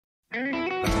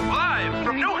Live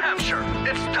from New Hampshire,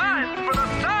 it's time for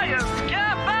the Science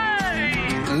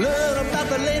Cafe! Learn about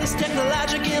the latest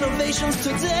technologic innovations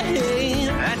today.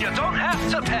 And you don't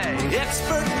have to pay.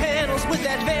 Expert panels with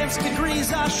advanced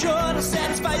degrees are sure to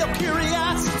satisfy your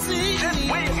curiosity. Did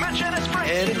we mention it's free?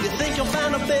 And if you think you'll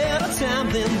find a better time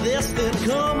than this, then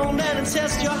come on down and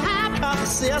test your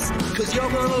hypothesis. Cause you're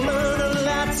gonna learn a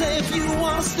lot if you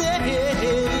wanna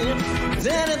stay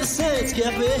down at the Science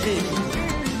Cafe.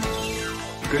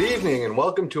 Good evening and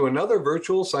welcome to another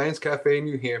virtual Science Cafe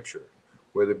New Hampshire,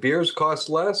 where the beers cost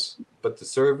less, but the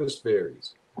service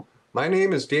varies. My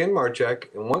name is Dan Marchek,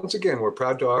 and once again we're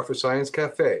proud to offer Science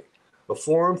Cafe, a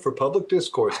forum for public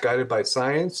discourse guided by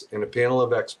science and a panel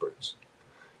of experts.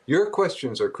 Your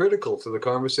questions are critical to the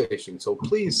conversation, so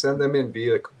please send them in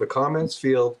via the comments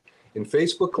field in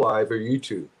Facebook Live or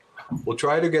YouTube. We'll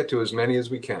try to get to as many as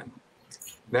we can.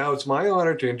 Now it's my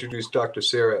honor to introduce Dr.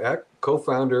 Sarah Eck,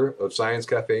 co-founder of Science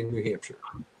Cafe New Hampshire.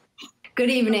 Good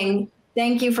evening.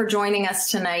 Thank you for joining us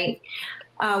tonight.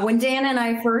 When Dan and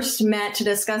I first met to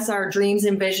discuss our dreams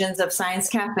and visions of Science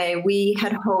Cafe, we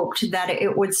had hoped that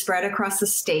it would spread across the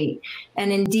state.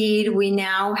 And indeed, we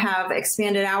now have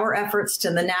expanded our efforts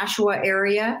to the Nashua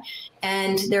area.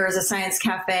 And there is a Science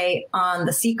Cafe on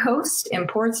the Seacoast in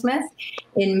Portsmouth,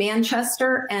 in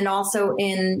Manchester, and also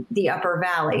in the Upper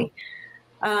Valley.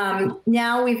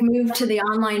 Now we've moved to the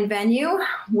online venue,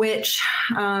 which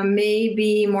may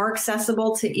be more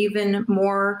accessible to even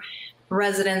more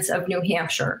residents of New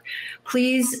Hampshire.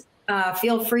 Please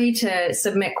feel free to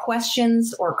submit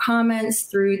questions or comments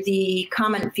through the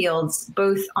comment fields,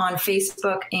 both on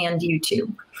Facebook and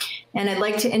YouTube. And I'd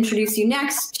like to introduce you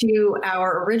next to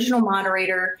our original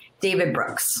moderator, David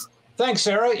Brooks. Thanks,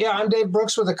 Sarah. Yeah, I'm Dave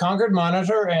Brooks with the Concord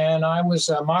Monitor, and I was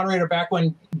a moderator back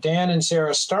when Dan and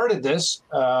Sarah started this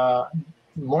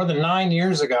more than 9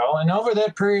 years ago. And over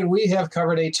that period, we have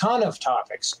covered a ton of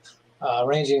topics,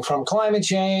 ranging from climate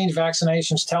change,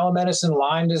 vaccinations, telemedicine,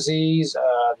 Lyme disease,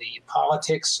 the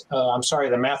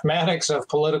mathematics of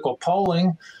political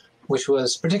polling, which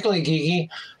was particularly geeky,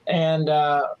 and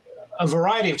a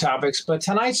variety of topics, but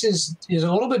tonight's is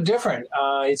a little bit different.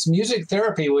 It's music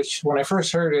therapy, which when I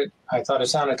first heard it, I thought it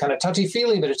sounded kind of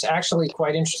touchy-feely, but it's actually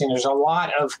quite interesting. There's a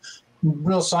lot of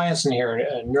real science in here,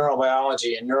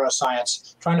 neurobiology and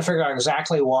neuroscience, trying to figure out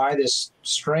exactly why this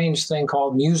strange thing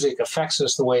called music affects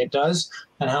us the way it does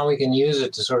and how we can use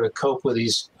it to sort of cope with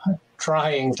these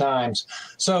trying times.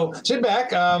 So sit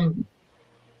back,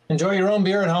 enjoy your own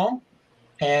beer at home,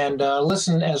 and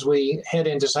listen as we head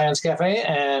into Science Cafe.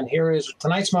 And here is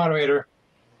tonight's moderator,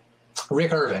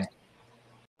 Rick Irving.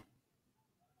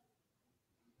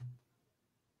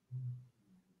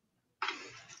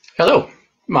 Hello,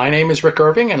 my name is Rick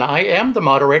Irving, and I am the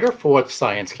moderator for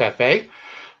Science Cafe.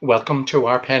 Welcome to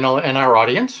our panel and our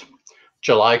audience.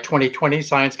 July 2020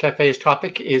 Science Cafe's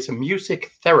topic is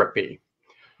music therapy.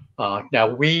 Now,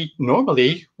 we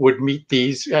normally would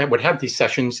have these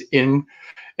sessions in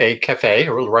a cafe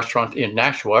or a restaurant in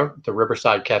Nashua, the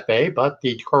Riverside Cafe, but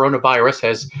the coronavirus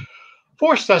has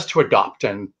forced us to adopt,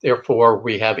 and therefore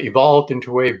we have evolved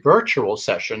into a virtual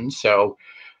session. So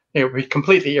it would be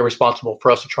completely irresponsible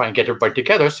for us to try and get everybody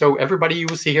together. So everybody you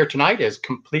will see here tonight is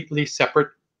completely separate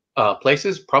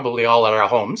places, probably all at our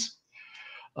homes.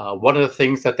 One of the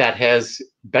things that has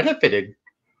benefited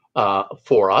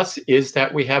for us is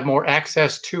that we have more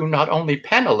access to not only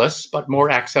panelists, but more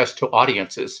access to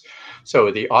audiences.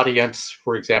 So the audience,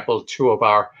 for example, two of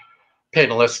our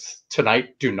panelists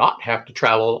tonight do not have to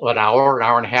travel an hour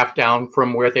and a half down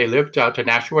from where they lived out to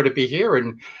Nashua to be here,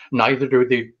 and neither do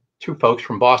the two folks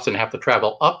from Boston have to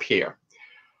travel up here.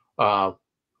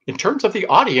 In terms of the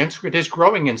audience, it is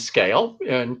growing in scale.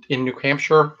 And in New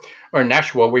Hampshire or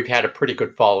Nashua, we've had a pretty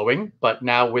good following, but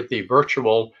now with the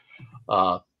virtual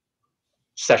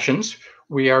sessions,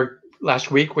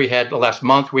 last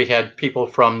month, we had people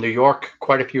from New York,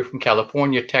 quite a few from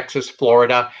California, Texas,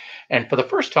 Florida, and for the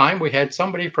first time, we had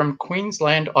somebody from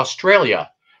Queensland, Australia,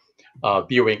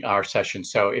 viewing our session.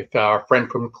 So if our friend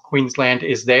from Queensland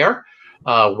is there,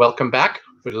 welcome back.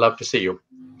 We'd love to see you.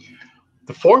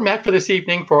 The format for this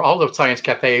evening for all of Science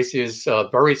Cafes is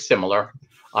very similar.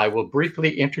 I will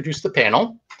briefly introduce the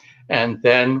panel and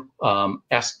then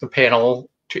ask the panel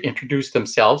to introduce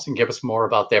themselves and give us more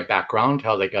about their background,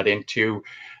 how they got into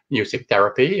music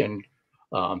therapy, and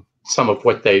some of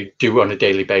what they do on a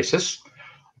daily basis.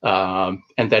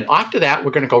 And then after that,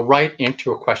 we're going to go right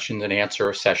into a question and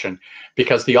answer session,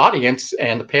 because the audience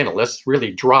and the panelists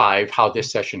really drive how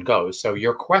this session goes. So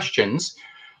your questions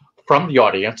from the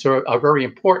audience are very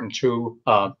important to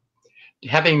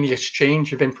having the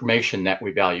exchange of information that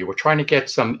we value. We're trying to get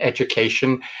some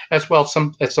education as well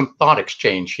as some thought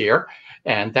exchange here.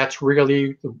 And that's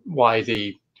really why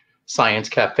the Science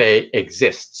Cafe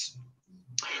exists.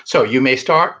 So you may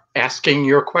start asking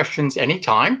your questions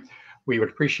anytime. We would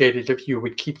appreciate it if you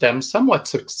would keep them somewhat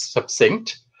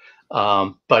succinct.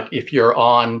 But if you're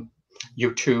on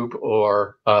YouTube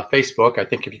or Facebook, I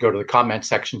think if you go to the comment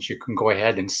sections, you can go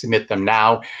ahead and submit them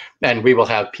now, and we will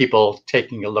have people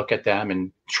taking a look at them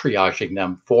and triaging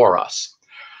them for us.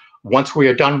 Once we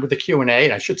are done with the Q&A,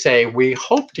 and I should say we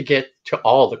hope to get to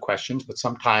all the questions, but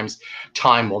sometimes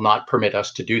time will not permit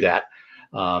us to do that.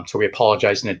 So we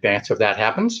apologize in advance if that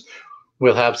happens.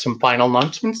 We'll have some final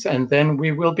announcements, and then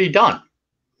we will be done.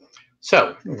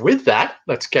 So with that,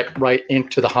 let's get right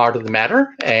into the heart of the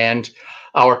matter. And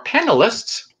our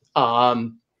panelists,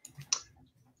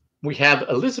 we have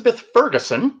Elizabeth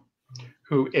Ferguson,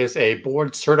 who is a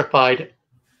board-certified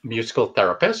musical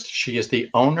therapist. She is the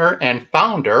owner and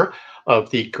founder of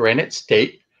the Granite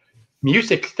State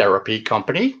Music Therapy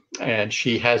Company, and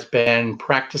she has been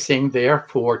practicing there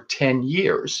for 10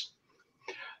 years.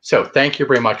 So thank you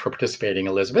very much for participating,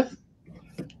 Elizabeth.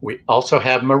 We also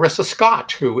have Marissa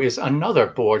Scott, who is another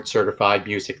board-certified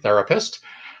music therapist,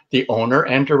 the owner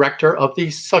and director of the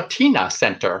Sontina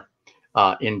Center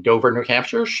in Dover, New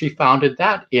Hampshire. She founded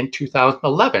that in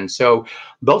 2011. So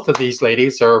both of these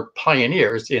ladies are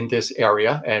pioneers in this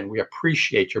area, and we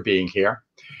appreciate your being here.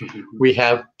 We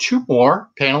have two more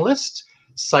panelists,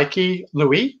 Psyche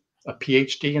Loui, a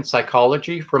PhD in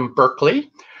psychology from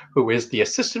Berkeley, who is the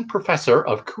assistant professor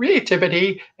of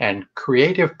creativity and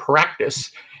creative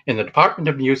practice in the Department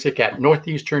of Music at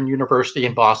Northeastern University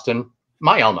in Boston,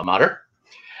 my alma mater.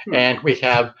 And we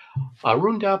have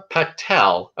Aniruddh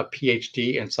Patel, a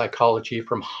PhD in psychology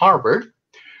from Harvard,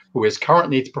 who is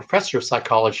currently the professor of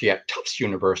psychology at Tufts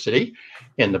University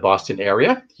in the Boston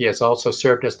area. He has also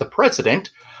served as the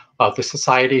president of the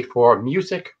Society for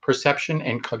Music, Perception,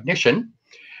 and Cognition.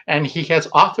 And he has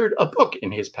authored a book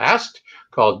in his past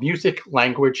called Music,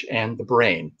 Language, and the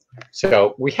Brain.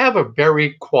 So we have a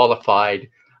very qualified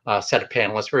set of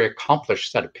panelists, very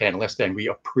accomplished set of panelists, and we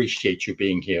appreciate you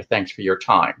being here. Thanks for your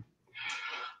time.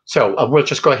 So we'll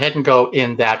just go ahead and go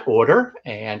in that order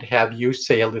and have you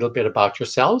say a little bit about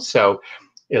yourselves. So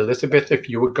Elizabeth, if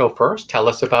you would go first, tell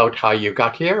us about how you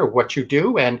got here, what you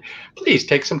do, and please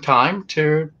take some time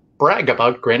to brag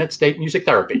about Granite State Music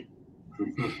Therapy.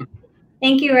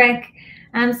 Thank you, Rick.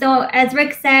 So as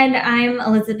Rick said, I'm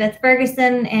Elizabeth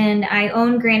Ferguson, and I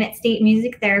own Granite State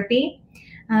Music Therapy.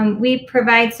 We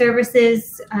provide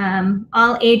services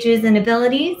all ages and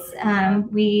abilities.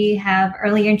 We have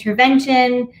early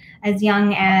intervention as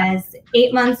young as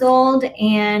 8 months old,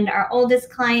 and our oldest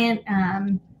client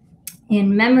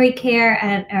in memory care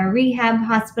at a rehab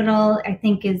hospital, I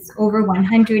think, is over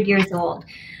 100 years old.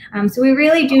 So we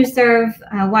really do serve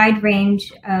a wide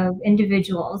range of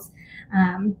individuals.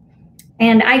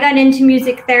 And I got into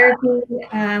music therapy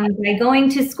by going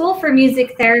to school for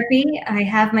music therapy. I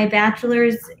have my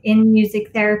bachelor's in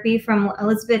music therapy from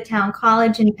Elizabethtown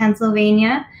College in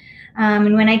Pennsylvania.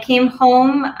 And when I came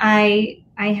home, I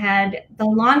had the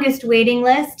longest waiting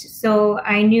list, so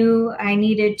I knew I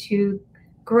needed to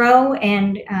grow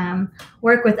and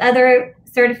work with other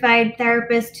certified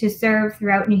therapists to serve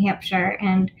throughout New Hampshire.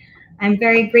 And I'm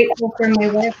very grateful for my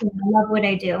work, and I love what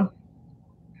I do.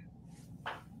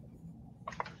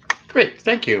 Great,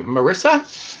 thank you. Marissa,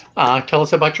 tell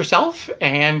us about yourself,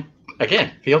 and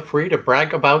again, feel free to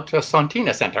brag about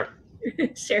Sontina Center.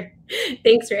 Sure.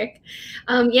 Thanks, Rick.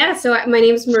 Yeah, so my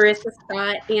name is Marissa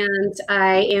Scott, and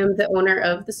I am the owner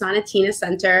of the Sontina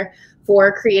Center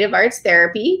for Creative Arts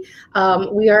Therapy.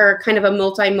 We are kind of a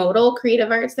multimodal creative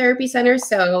arts therapy center,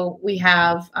 so we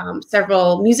have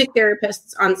several music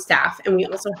therapists on staff, and we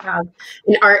also have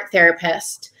an art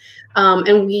therapist.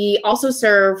 And we also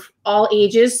serve all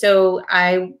ages. So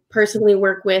I personally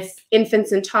work with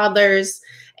infants and toddlers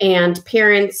and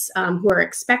parents who are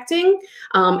expecting.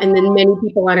 And then many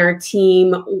people on our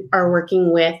team are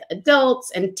working with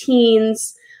adults and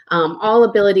teens, all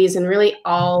abilities and really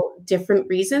all different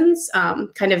reasons.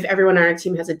 Kind of everyone on our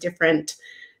team has a different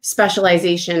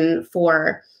specialization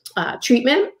for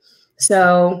treatment.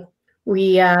 So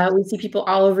we see people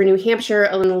all over New Hampshire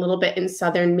and a little bit in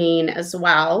southern Maine as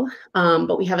well.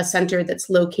 But we have a center that's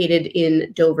located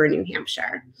in Dover, New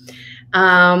Hampshire.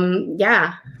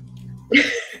 Yeah.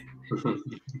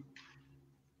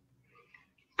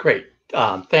 Great.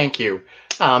 Thank you.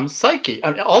 Psyche,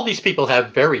 all these people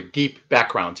have very deep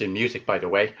backgrounds in music, by the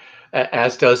way,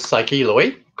 as does Psyche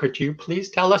Loui. Could you please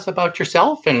tell us about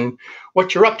yourself and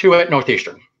what you're up to at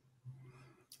Northeastern?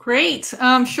 Great.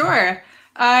 Sure.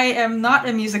 I am not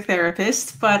a music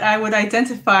therapist, but I would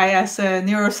identify as a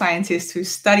neuroscientist who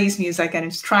studies music and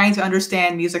is trying to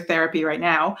understand music therapy right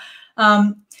now.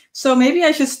 So maybe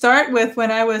I should start with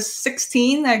when I was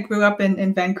 16. I grew up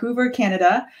in Vancouver,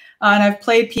 Canada, and I've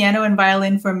played piano and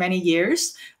violin for many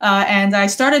years. And I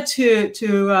started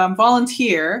to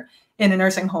volunteer in a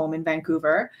nursing home in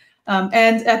Vancouver.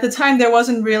 And at the time, there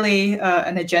wasn't really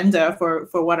an agenda for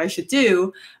what I should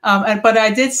do. But I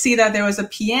did see that there was a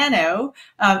piano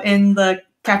in the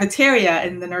cafeteria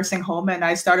in the nursing home, and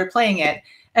I started playing it.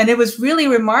 And it was really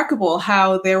remarkable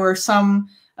how there were some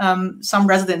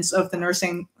residents of the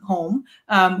nursing home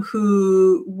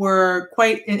who were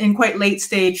in quite late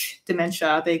stage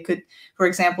dementia. They could, for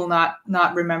example, not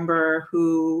remember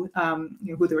who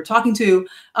they were talking to,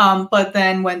 but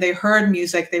then when they heard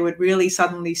music, they would really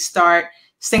suddenly start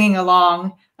singing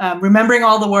along, remembering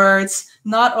all the words,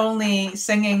 not only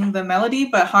singing the melody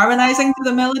but harmonizing to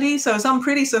the melody. So some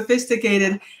pretty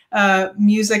sophisticated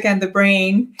music and the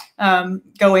brain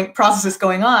processes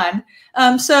going on.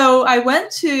 So I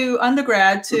went to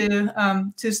undergrad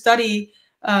to study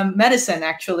medicine,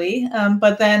 actually,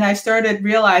 but then I started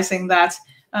realizing that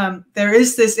there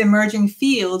is this emerging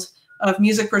field of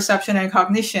music perception and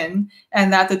cognition,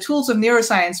 and that the tools of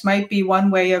neuroscience might be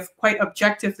one way of quite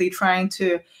objectively trying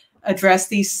to address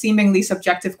these seemingly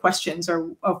subjective questions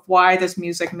of why does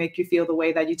music make you feel the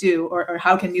way that you do, or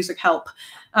how can music help?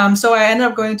 So I ended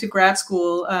up going to grad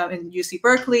school in UC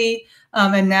Berkeley,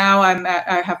 and now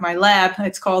I have my lab.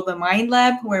 It's called the Mind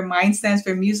Lab, where MIND stands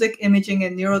for Music, Imaging,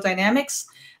 and Neurodynamics,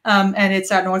 and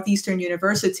it's at Northeastern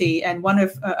University. And one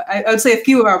of, I would say a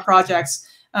few of our projects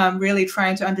really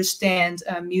trying to understand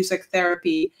music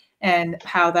therapy and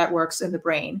how that works in the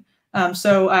brain.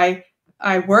 So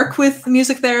I work with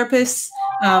music therapists,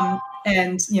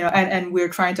 and we're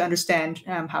trying to understand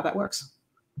how that works.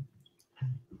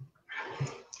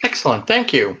 Excellent,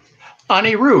 thank you.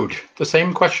 Aniruddh, the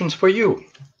same questions for you.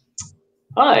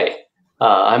 Hi,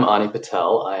 I'm Ani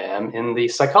Patel. I am in the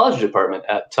psychology department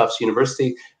at Tufts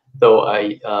University, though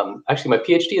actually my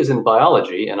PhD is in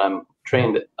biology, and I'm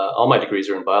trained, all my degrees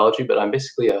are in biology, but I'm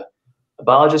basically a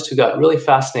biologist who got really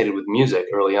fascinated with music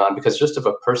early on because just of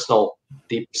a personal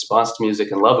deep response to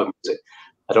music and love of music.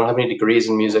 I don't have any degrees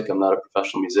in music. I'm not a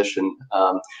professional musician.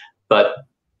 But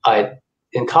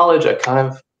in college, I kind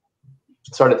of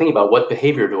started thinking about what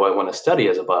behavior do I want to study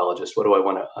as a biologist? What do I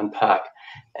want to unpack?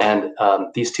 And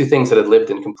these two things that had lived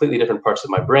in completely different parts of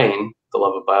my brain, the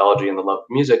love of biology and the love of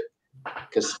music,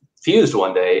 because fused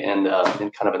one day and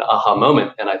in kind of an aha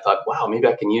moment. And I thought, wow, maybe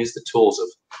I can use the tools of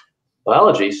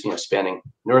biology, spanning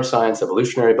neuroscience,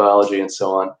 evolutionary biology, and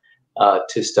so on,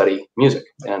 to study music.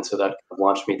 And so that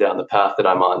launched me down the path that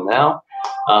I'm on now.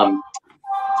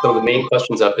 Some of the main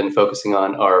questions I've been focusing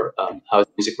on are how is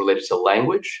music related to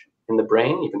language in the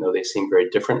brain, even though they seem very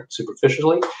different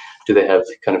superficially? Do they have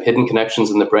kind of hidden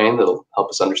connections in the brain that'll help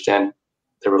us understand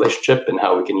their relationship and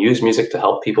how we can use music to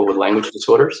help people with language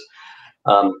disorders?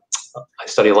 I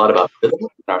study a lot about rhythm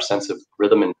and our sense of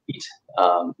rhythm and beat,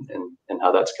 and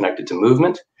how that's connected to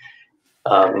movement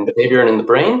in behavior and in the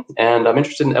brain. And I'm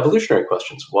interested in evolutionary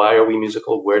questions. Why are we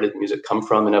musical? Where did music come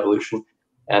from in evolution?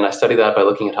 And I study that by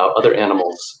looking at how other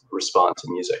animals respond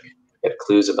to music, get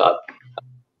clues about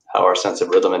how our sense of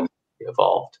rhythm and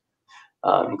evolved,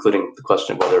 including the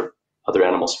question of whether other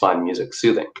animals find music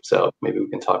soothing. So maybe we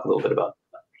can talk a little bit about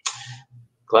that.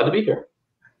 Glad to be here.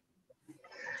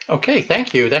 Okay,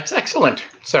 thank you. That's excellent.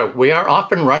 So we are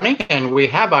off and running, and we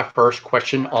have our first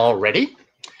question already.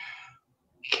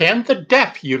 Can the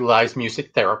deaf utilize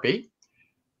music therapy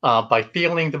by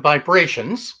feeling the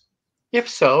vibrations? If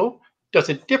so, does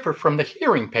it differ from the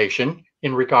hearing patient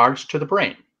in regards to the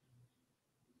brain?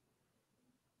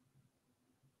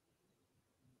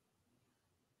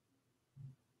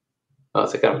 Well,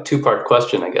 it's a kind of a two-part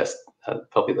question, I guess.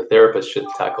 Probably the therapist should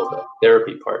tackle the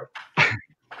therapy part.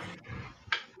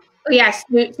 Oh, yes.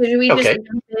 So should we just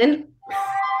jump in?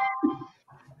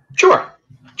 Sure.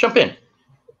 Jump in.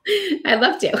 I'd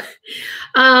love to.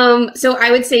 So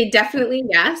I would say definitely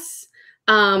yes.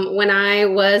 When I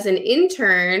was an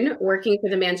intern working for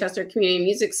the Manchester Community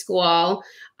Music School,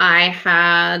 I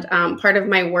had part of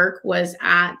my work was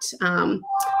at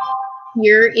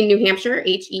here in New Hampshire,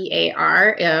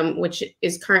 HEAR, which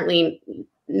is currently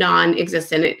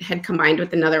non-existent. It had combined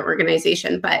with another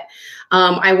organization, but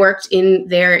I worked in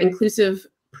their inclusive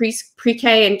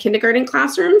pre-K and kindergarten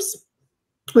classrooms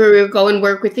where we would go and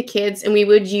work with the kids, and we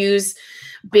would use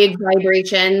big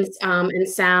vibrations and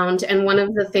sound. And one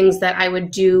of the things that I would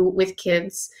do with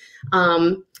kids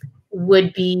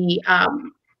would be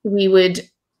we would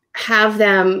have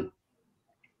them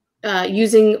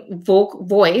using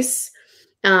voice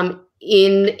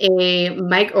in a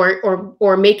mic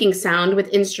or making sound with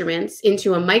instruments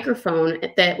into a microphone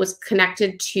that was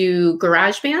connected to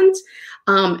GarageBand,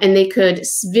 and they could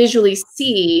visually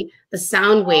see the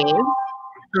sound wave.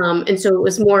 And so it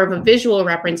was more of a visual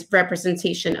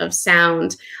representation of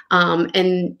sound.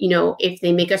 And, you know, if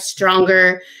they make a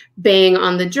stronger bang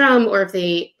on the drum, or if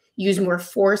they use more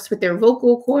force with their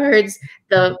vocal cords,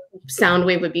 the sound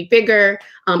wave would be bigger.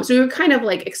 So we would kind of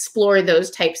like explore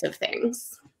those types of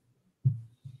things.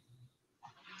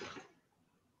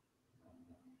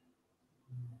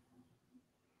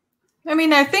 I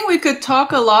mean, I think we could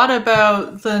talk a lot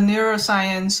about the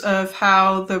neuroscience of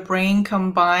how the brain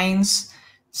combines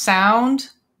sound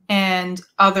and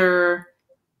other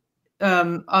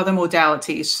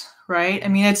modalities, right? I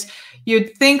mean,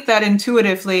 you'd think that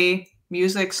intuitively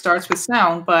music starts with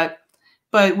sound, but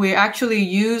we actually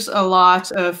use a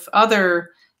lot of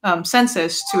other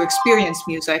senses to experience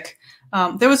music.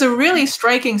 There was a really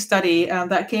striking study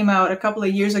that came out a couple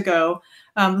of years ago,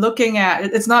 looking at,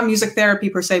 it's not music therapy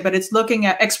per se, but it's looking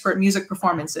at expert music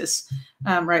performances,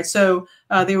 right? So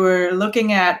they were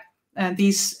looking at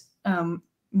these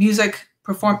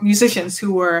musicians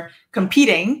who were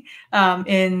competing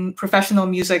in professional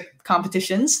music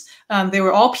competitions. They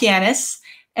were all pianists,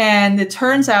 and it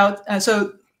turns out,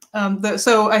 so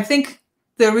I think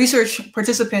the research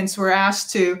participants were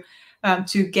asked to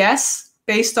guess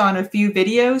based on a few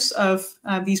videos of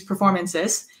these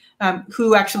performances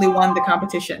who actually won the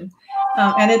competition.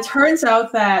 And it turns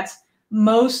out that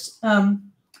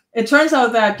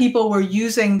people were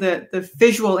using the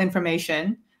visual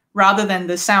information rather than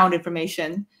the sound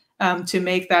information to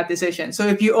make that decision. So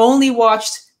if you only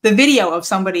watched the video of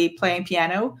somebody playing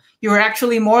piano, you were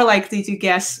actually more likely to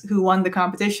guess who won the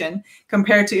competition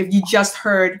compared to if you just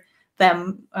heard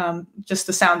them, just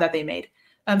the sound that they made.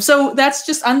 So that's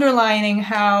just underlining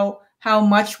how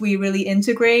much we really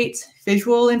integrate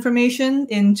visual information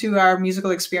into our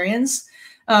musical experience.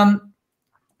 You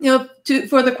know,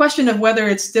 for the question of whether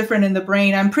it's different in the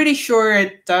brain, I'm pretty sure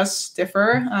it does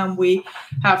differ. We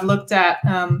have looked at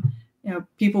you know,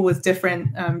 people with different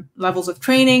levels of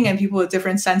training and people with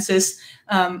different senses,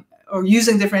 or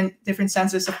using different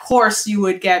senses. Of course, you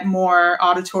would get more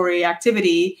auditory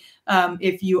activity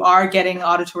if you are getting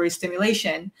auditory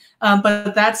stimulation.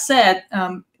 But that said,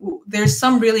 there's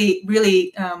some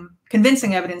really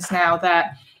convincing evidence now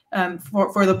that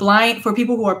for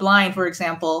people who are blind, for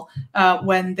example,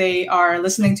 when they are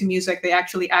listening to music, they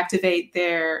actually activate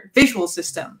their visual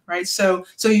system, right? So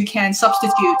you can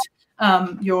substitute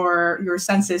your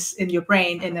senses in your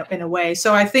brain in a way.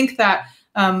 So I think that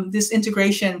this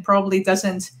integration probably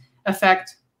doesn't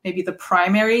affect maybe the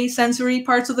primary sensory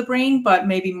parts of the brain, but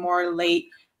maybe more late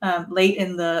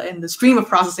in the stream of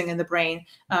processing in the brain,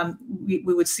 we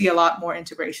would see a lot more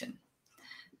integration.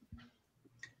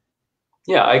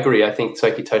 Yeah, I agree. I think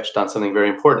Psyche touched on something very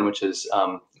important, which is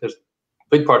there's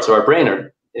big parts of our brain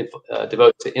are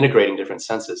devoted to integrating different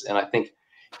senses. And I think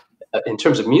in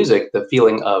terms of music, the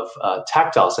feeling of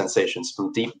tactile sensations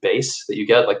from deep bass that you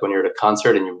get, like when you're at a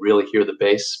concert and you really hear the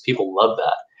bass, people love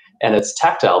that. And it's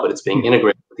tactile, but it's being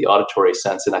integrated with the auditory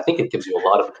sense. And I think it gives you a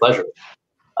lot of pleasure.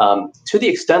 To the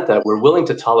extent that we're willing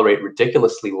to tolerate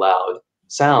ridiculously loud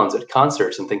sounds at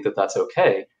concerts and think that that's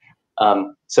okay.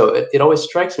 So it always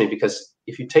strikes me, because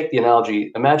if you take the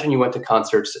analogy, imagine you went to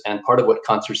concerts and part of what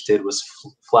concerts did was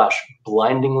flash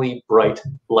blindingly bright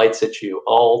lights at you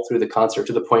all through the concert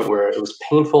to the point where it was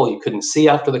painful, you couldn't see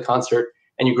after the concert,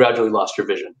 and you gradually lost your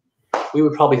vision. We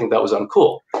would probably think that was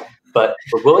uncool. But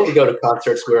we're willing to go to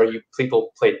concerts where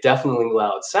people play deafeningly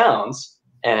loud sounds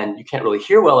and you can't really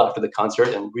hear well after the concert,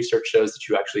 and research shows that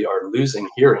you actually are losing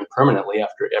hearing permanently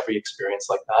after every experience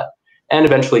like that. And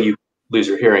eventually you lose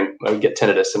your hearing, or get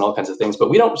tinnitus and all kinds of things, but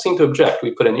we don't seem to object.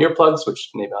 We put in earplugs, which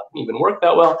may not even work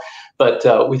that well,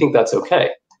 but we think that's okay.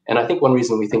 And I think one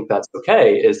reason we think that's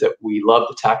okay is that we love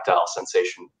the tactile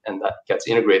sensation, and that gets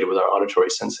integrated with our auditory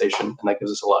sensation, and that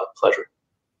gives us a lot of pleasure.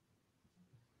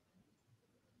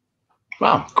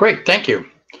 Wow, great, thank you.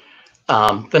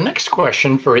 The next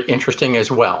question, very interesting as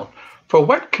well. For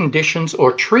what conditions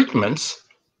or treatments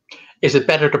is it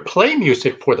better to play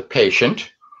music for the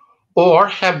patient or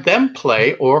have them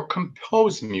play or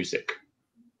compose music?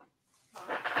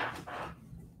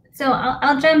 So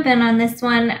I'll jump in on this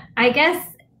one. I guess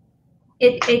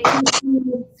it can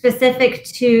be specific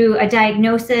to a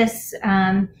diagnosis.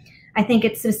 I think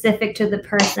it's specific to the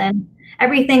person.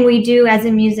 Everything we do as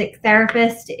a music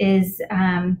therapist is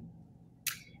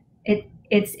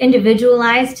it's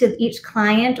individualized to each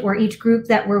client or each group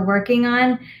that we're working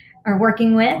on or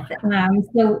working with.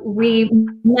 So we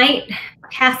might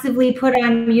passively put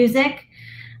on music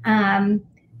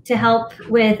to help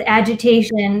with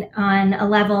agitation on a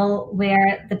level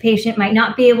where the patient might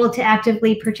not be able to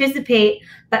actively participate,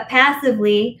 but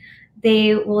passively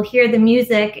they will hear the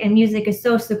music, and music is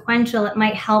so sequential, it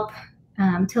might help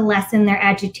to lessen their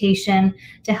agitation,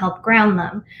 to help ground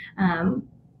them.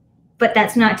 But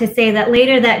that's not to say that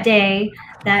later that day,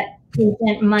 that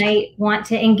patient might want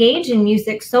to engage in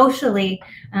music socially,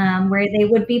 where they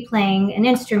would be playing an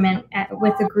instrument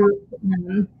with a group,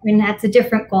 and that's a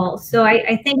different goal. So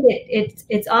I think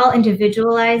it's all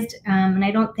individualized, and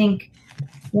I don't think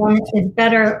one is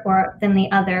better than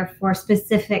the other for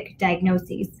specific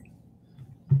diagnoses.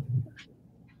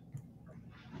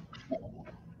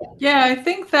 Yeah, I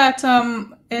think that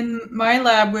in my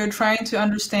lab, we're trying to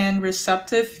understand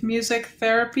receptive music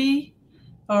therapy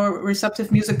or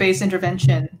receptive music-based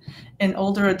intervention in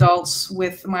older adults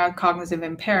with mild cognitive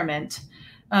impairment.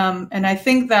 And I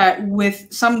think that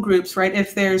with some groups, right,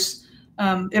 if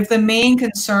the main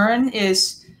concern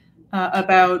is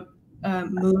about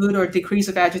mood or decrease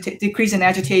in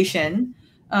agitation,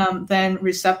 then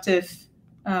receptive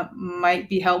might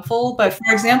be helpful. But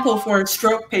for example, for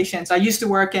stroke patients, I used to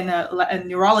work in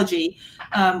neurology,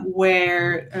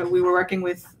 where we were working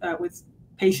with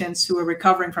patients who were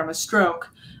recovering from a stroke.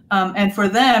 And for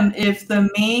them, if the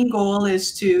main goal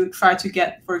is to try to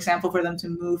get, for example, for them to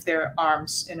move their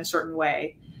arms in a certain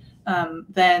way,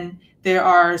 then there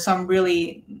are some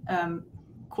really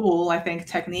cool, I think,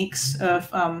 techniques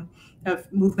of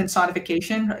movement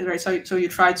sonification, right? So you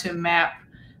try to map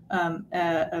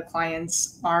a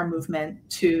client's arm movement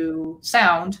to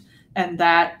sound, and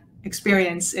that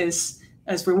experience is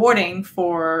rewarding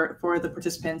for the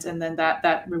participant, and then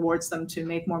that rewards them to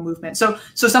make more movement. So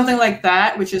something like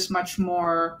that, which is much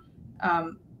more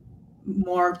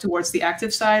more towards the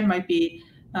active side, might be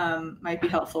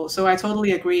helpful. So I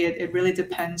totally agree. It really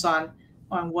depends on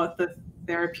what the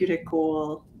therapeutic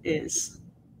goal is.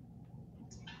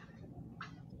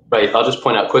 Right. I'll just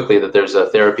point out quickly that there's a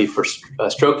therapy for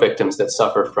stroke victims that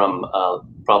suffer from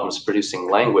problems producing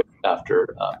language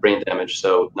after brain damage,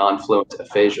 so non-fluent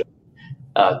aphasia.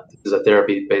 This is a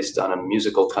therapy based on a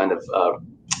musical kind of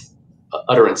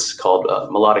utterance called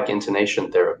melodic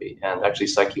intonation therapy. And actually,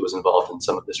 Psyche was involved in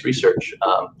some of this research.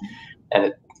 And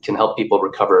it can help people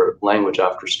recover language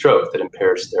after stroke that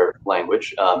impairs their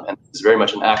language. And it's very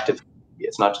much an active,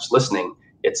 it's not just listening,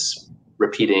 it's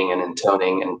repeating and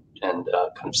intoning and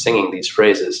kind of singing these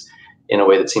phrases in a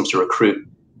way that seems to recruit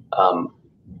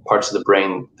parts of the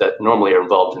brain that normally are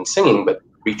involved in singing, but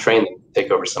retrain them to take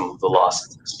over some of the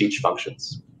lost speech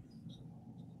functions.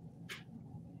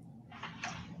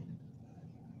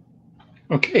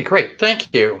 Okay, great.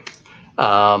 Thank you.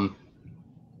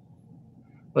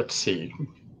 Let's see.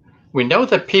 We know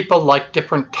that people like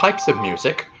different types of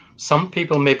music. Some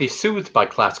people may be soothed by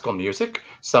classical music,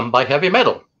 some by heavy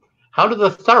metal. How do the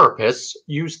therapists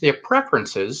use their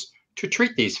preferences to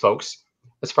treat these folks?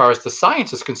 As far as the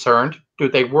science is concerned, do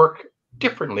they work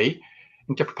differently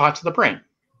in different parts of the brain?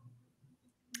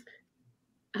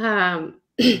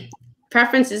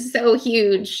 Preference is so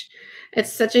huge.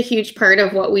 It's such a huge part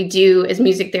of what we do as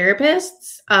music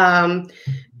therapists,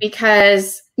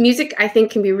 because music, I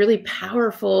think, can be really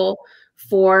powerful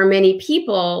for many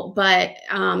people, but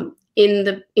in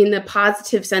the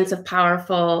positive sense of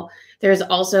powerful, there's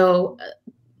also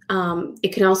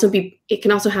it can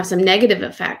also have some negative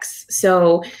effects.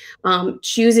 So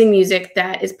choosing music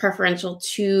that is preferential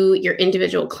to your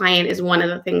individual client is one of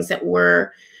the things that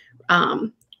we're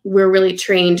really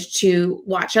trained to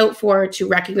watch out for, to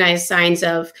recognize signs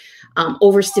of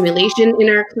overstimulation in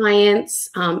our clients,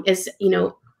 as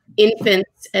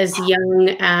infants as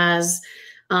young as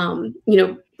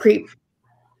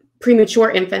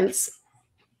premature infants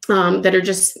that are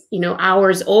just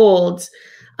hours old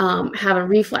have a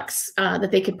reflex that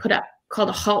they could put up called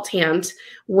a halt hand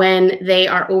when they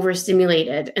are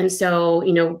overstimulated. And so,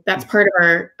 that's part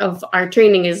of our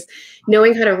training, is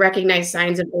knowing how to recognize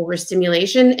signs of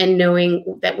overstimulation and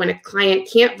knowing that when a client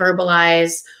can't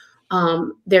verbalize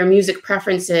their music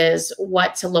preferences,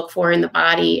 what to look for in the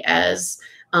body as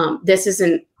this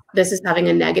is having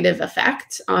a negative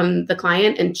effect on the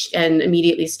client, and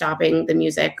immediately stopping the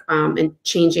music and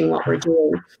changing what we're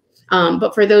doing.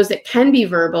 But for those that can be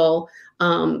verbal,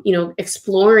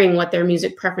 exploring what their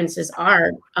music preferences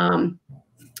are. And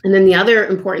then the other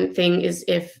important thing is,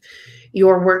 if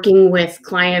you're working with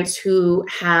clients who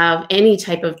have any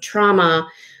type of trauma,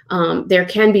 there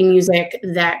can be music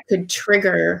that could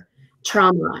trigger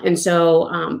trauma. And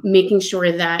so making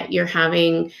sure that you're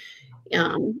having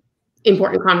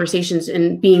important conversations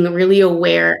and being really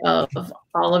aware of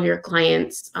all of your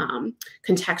clients'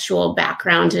 contextual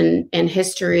background and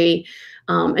history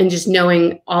And just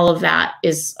knowing all of that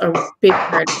is a big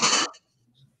part.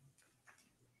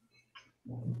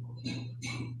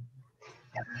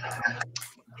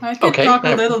 I could talk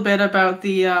a little bit about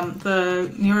the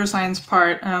neuroscience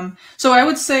part. So I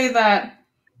would say that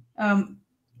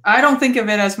I don't think of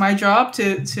it as my job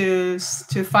to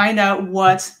find out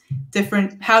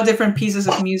how different pieces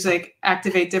of music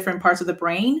activate different parts of the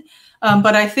brain.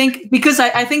 But I think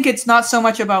I think it's not so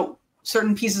much about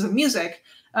certain pieces of music,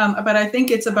 but I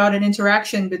think it's about an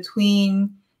interaction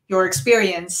between your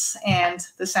experience and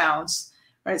the sounds,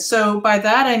 right? So by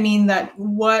that I mean that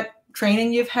what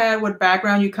training you've had, what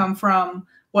background you come from,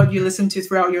 what you listen to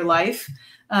throughout your life,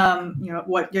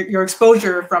 what your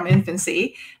exposure from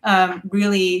infancy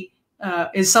really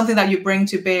is something that you bring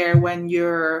to bear when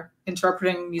you're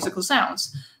interpreting musical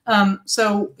sounds.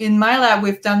 So in my lab,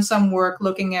 we've done some work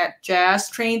looking at jazz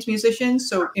trained musicians,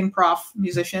 so improv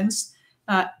musicians,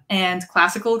 and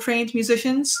classical trained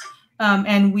musicians.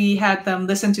 And we had them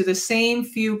listen to the same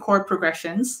few chord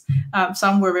progressions.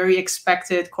 Some were very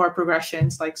expected chord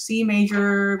progressions, like C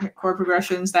major chord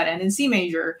progressions that end in C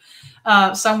major.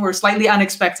 Some were slightly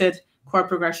unexpected chord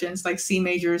progressions, like C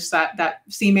majors, that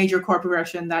C major chord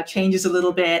progression that changes a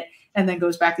little bit and then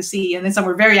goes back to C. And then some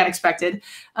were very unexpected.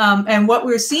 And what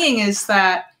we're seeing is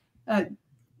that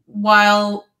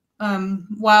while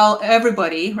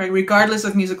everybody, right, regardless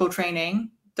of musical training,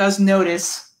 does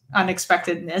notice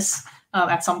unexpectedness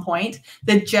at some point,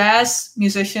 the jazz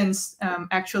musicians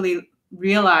actually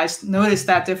noticed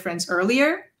that difference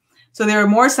earlier. So they were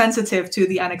more sensitive to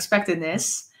the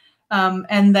unexpectedness.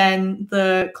 And then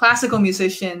the classical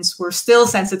musicians were still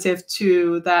sensitive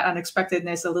to that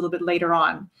unexpectedness a little bit later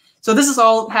on. So this is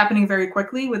all happening very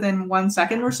quickly within 1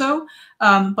 second or so.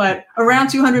 But around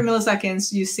 200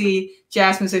 milliseconds, you see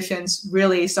jazz musicians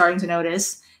really starting to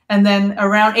notice. And then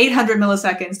around 800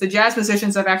 milliseconds, the jazz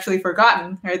musicians have actually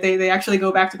forgotten, right? They actually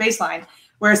go back to baseline,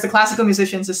 whereas the classical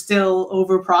musicians are still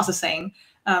over-processing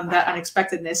that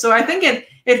unexpectedness. So I think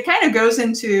it kind of goes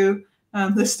into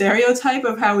the stereotype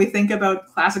of how we think about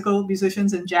classical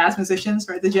musicians and jazz musicians,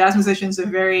 right? The jazz musicians are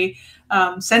very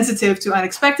sensitive to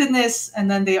unexpectedness, and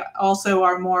then they also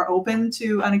are more open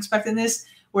to unexpectedness,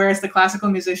 whereas the classical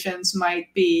musicians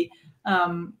might be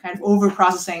kind of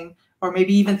over-processing, or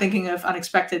maybe even thinking of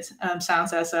unexpected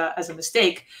sounds as a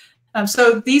mistake.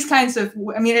 So these kinds of,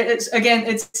 I mean,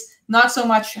 it's not so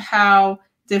much how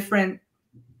different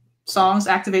songs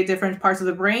activate different parts of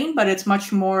the brain, but it's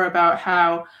much more about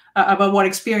about what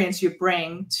experience you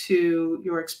bring to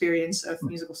your experience of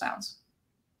musical sounds.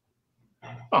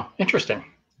 Oh, interesting.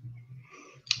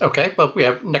 Okay, well, we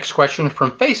have next question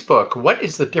from Facebook. What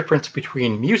is the difference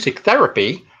between music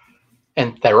therapy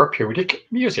and therapeutic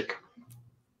music?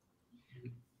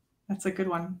 That's a good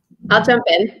one. I'll jump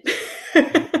in.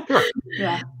 Sure.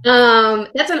 Yeah.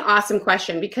 That's an awesome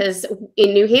question, because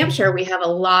in New Hampshire, we have a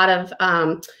lot of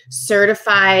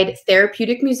certified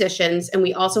therapeutic musicians, and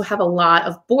we also have a lot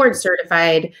of board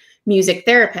certified music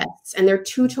therapists, and they're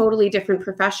two totally different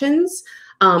professions.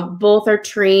 Both are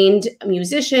trained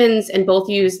musicians and both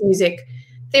use music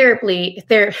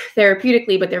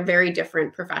therapeutically, but they're very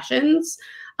different professions.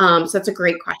 So that's a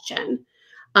great question.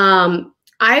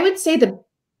 I would say the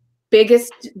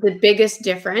biggest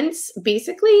difference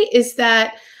basically is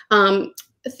that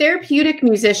therapeutic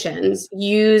musicians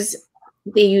use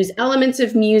elements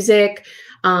of music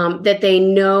that they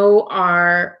know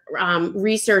are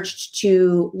researched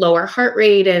to lower heart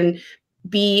rate and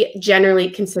be generally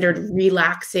considered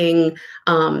relaxing,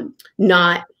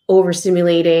 not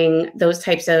overstimulating, those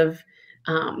types of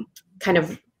kind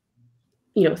of,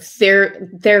 you know,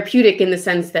 therapeutic in the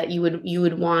sense that you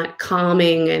would want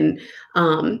calming. And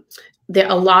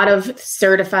a lot of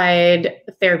certified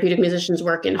therapeutic musicians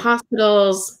work in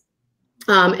hospitals,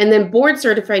 and then board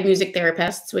certified music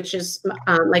therapists, which is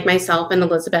like myself and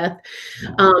Elizabeth.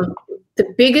 The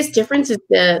biggest difference is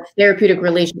the therapeutic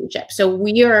relationship. So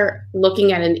we are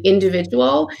looking at an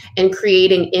individual and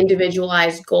creating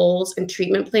individualized goals and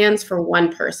treatment plans for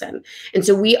one person. And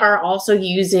so we are also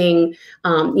using,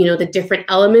 the different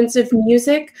elements of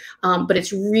music, but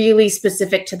it's really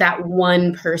specific to that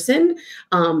one person.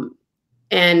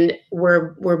 And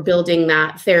we're building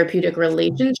that therapeutic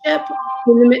relationship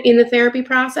in the therapy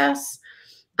process.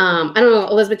 I don't know,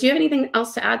 Elizabeth, do you have anything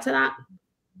else to add to that?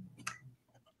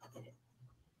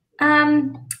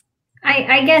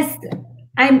 I guess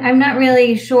I'm not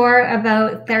really sure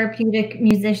about therapeutic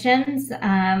musicians,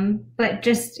 but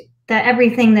just that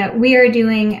everything that we are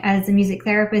doing as a music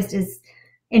therapist is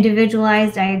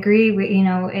individualized. I agree.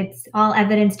 It's all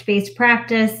evidence-based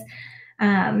practice,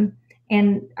 and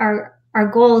our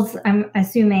goals, I'm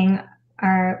assuming,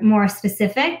 are more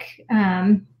specific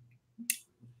from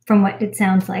what it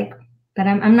sounds like, but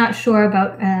I'm not sure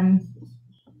about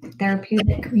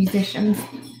therapeutic musicians.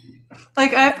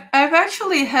 Like I've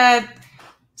actually had,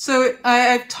 so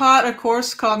I've taught a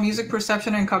course called Music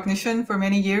Perception and Cognition for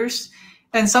many years.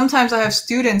 And sometimes I have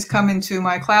students come into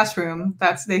my classroom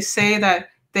they say that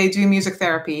they do music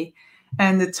therapy.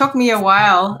 And it took me a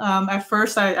while. At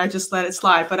first, I just let it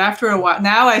slide. But after a while,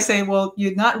 now I say, well,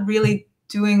 you're not really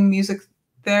doing music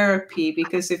therapy,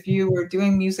 because if you were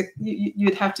doing music,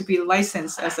 you'd have to be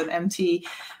licensed as an MT.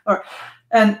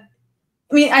 And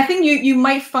I mean, I think you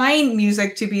might find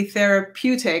music to be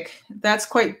therapeutic. That's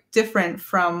quite different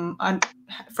from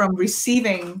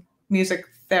receiving music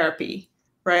therapy,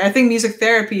 right? I think music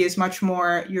therapy is much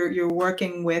more you're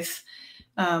working with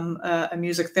a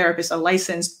music therapist, a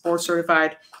licensed board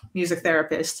certified music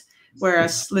therapist,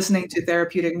 whereas listening to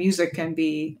therapeutic music can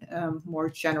be more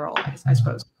general, I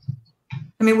suppose.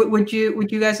 I mean, would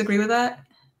you guys agree with that?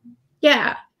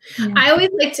 Yeah. I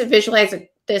always like to visualize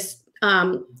this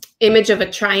image of a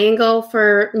triangle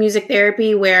for music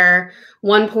therapy, where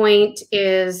one point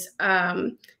is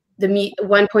the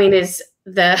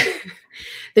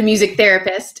music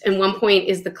therapist, and one point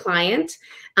is the client,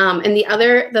 and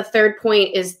the third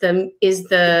point is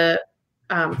the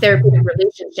therapeutic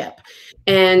relationship.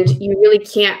 And you really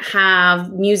can't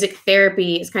have music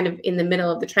therapy is kind of in the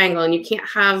middle of the triangle, and you can't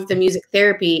have the music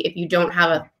therapy if you don't have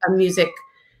a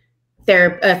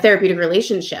therapeutic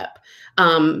relationship.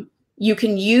 You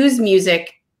can use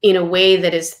music in a way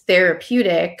that is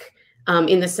therapeutic,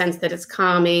 in the sense that it's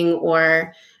calming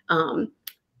or,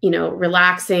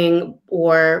 relaxing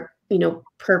or,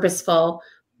 purposeful,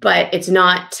 but it's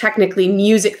not technically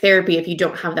music therapy if you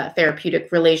don't have that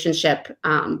therapeutic relationship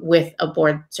with a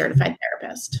board certified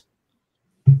therapist.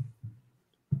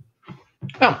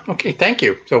 Oh, okay, thank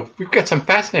you. So we've got some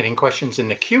fascinating questions in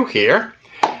the queue here.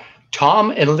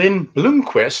 Tom and Lynn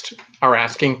Bloomquist are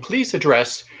asking, please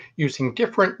address using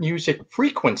different music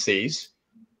frequencies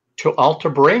to alter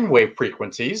brainwave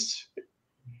frequencies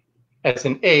as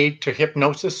an aid to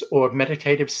hypnosis or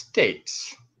meditative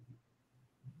states.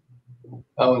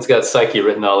 That one's got Psyche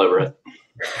written all over it.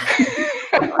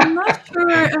 I'm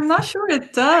not sure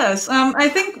it does. I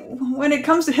think when it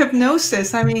comes to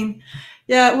hypnosis, I mean,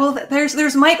 yeah, well,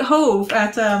 there's Mike Hove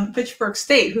at Fitchburg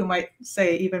State who might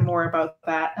say even more about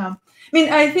that. I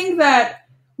mean, I think that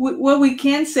what we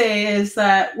can say is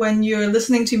that when you're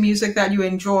listening to music that you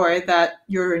enjoy, that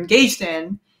you're engaged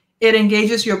in, it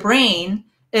engages your brain,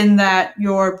 in that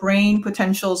your brain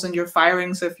potentials and your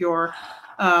firings of your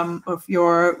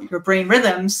brain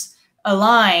rhythms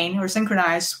align or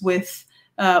synchronize with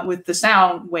the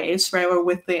sound waves, right, or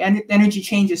with the energy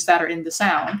changes that are in the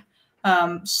sound.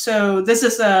 So this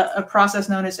is a process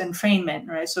known as entrainment,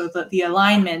 right? So the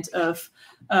alignment of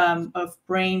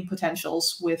brain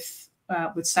potentials with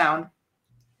sound.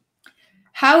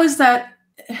 How is that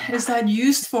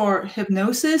used for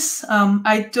hypnosis?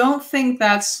 I don't think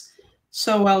that's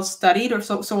so well studied or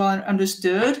so well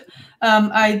understood.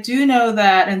 I do know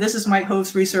that, and this is Mike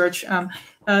Hove's research,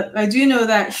 I do know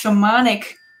that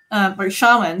shamanic or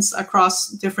shamans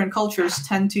across different cultures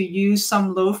tend to use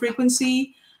some low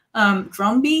frequency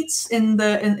drum beats in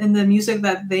the music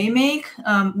that they make.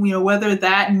 Whether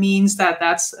that means that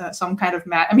that's some kind of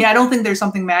I mean, I don't think there's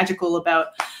something magical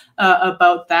about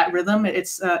that rhythm.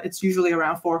 It's usually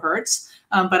around 4 hertz.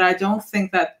 But I don't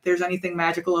think that there's anything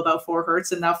magical about 4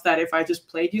 hertz enough that if I just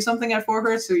played you something at 4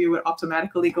 hertz, so you would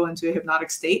automatically go into a hypnotic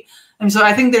state. And so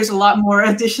I think there's a lot more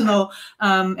additional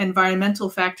environmental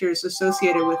factors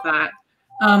associated with that.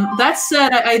 That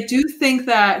said, I do think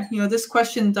that this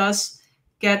question does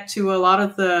get to a lot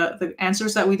of the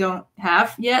answers that we don't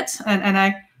have yet,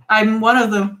 and I'm one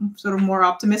of the sort of more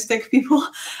optimistic people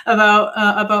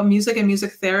about music and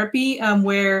music therapy,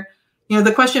 where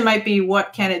the question might be,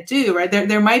 what can it do, right?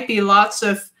 There might be lots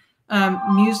of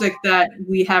music that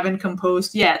we haven't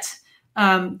composed yet,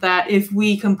 that if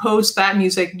we compose that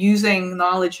music using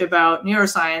knowledge about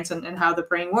neuroscience and how the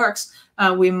brain works,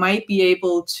 we might be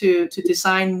able to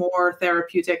design more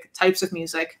therapeutic types of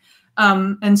music.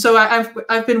 And so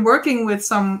I've been working with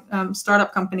some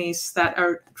startup companies that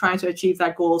are trying to achieve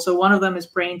that goal. So one of them is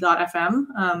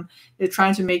Brain.fm. They're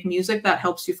trying to make music that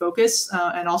helps you focus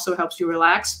and also helps you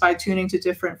relax by tuning to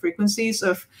different frequencies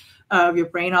of your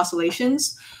brain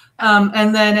oscillations.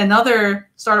 And then another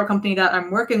startup company that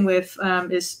I'm working with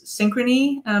is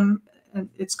Synchrony. And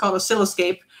it's called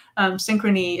Oscilloscape.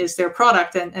 Synchrony is their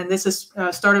product, and this is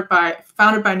founded by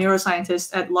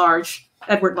neuroscientists at Large.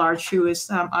 Edward Large, who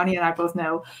is Ani and I both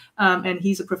know, and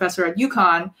he's a professor at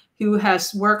UConn who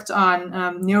has worked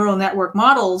on neural network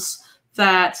models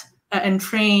that and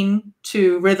train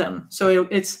to rhythm. So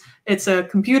it's a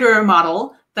computer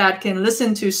model that can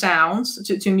listen to sounds,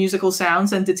 to musical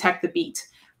sounds, and detect the beat,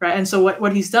 right? And so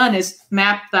what he's done is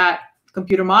map that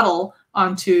computer model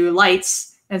onto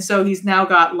lights. And so he's now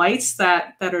got lights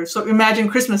that are, so imagine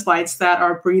Christmas lights that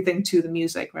are breathing to the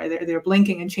music, right? They're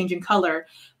blinking and changing color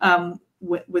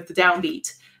with the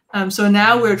downbeat. So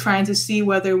now we're trying to see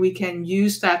whether we can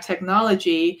use that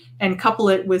technology and couple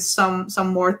it with some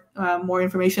more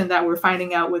information that we're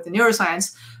finding out with the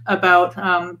neuroscience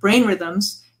about brain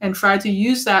rhythms, and try to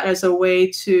use that as a way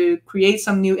to create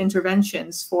some new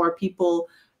interventions for people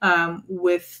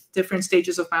with different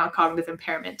stages of mild cognitive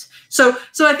impairment. So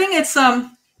I think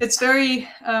it's very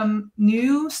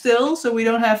new still, so we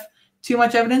don't have too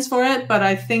much evidence for it, but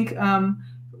I think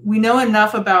we know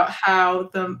enough about how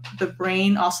the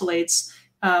brain oscillates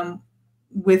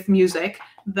with music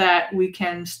that we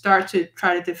can start to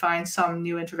try to define some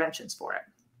new interventions for it.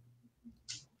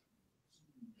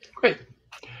 Great.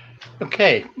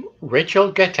 Okay,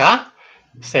 Rachel Guetta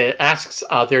asks,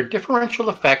 are there differential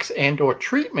effects and/or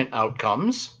treatment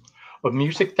outcomes of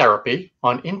music therapy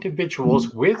on individuals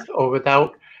with or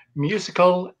without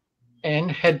musical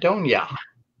anhedonia?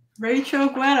 Rachel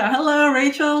Guetta. Hello,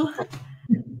 Rachel.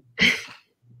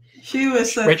 She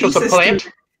was Rachel's a plant.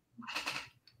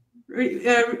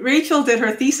 Rachel did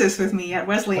her thesis with me at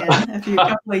Wesleyan a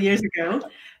couple of years ago.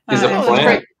 She's a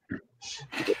plant.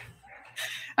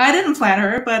 I didn't plan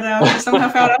her, but somehow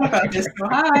found out about this. So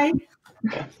hi.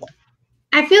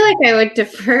 I feel like I would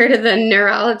defer to the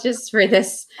neurologist for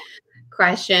this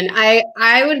question.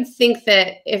 I would think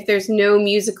that if there's no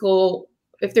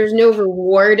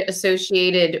reward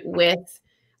associated with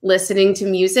listening to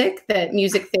music, that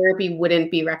music therapy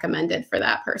wouldn't be recommended for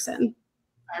that person.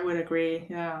 I would agree.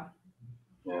 Yeah.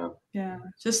 Yeah.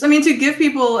 Just, I mean, to give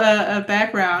people a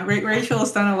background, Rachel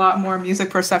has done a lot more music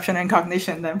perception and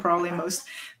cognition than probably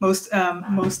most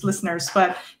listeners.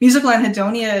 But musical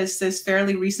anhedonia is this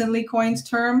fairly recently coined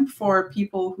term for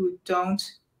people who don't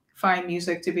find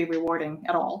music to be rewarding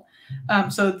at all.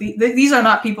 So these are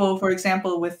not people, for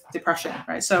example, with depression,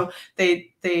 right? So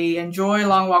they enjoy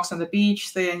long walks on the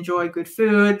beach, they enjoy good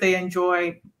food, they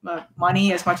enjoy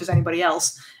money as much as anybody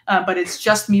else, but it's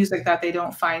just music that they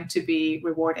don't find to be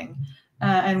rewarding.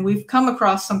 And we've come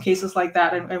across some cases like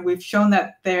that, and we've shown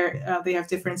that they have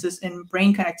differences in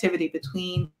brain connectivity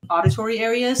between auditory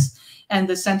areas and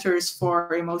the centers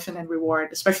for emotion and reward,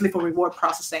 especially for reward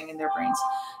processing in their brains.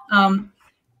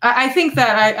 I think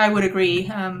that I would agree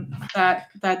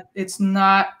that it's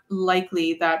not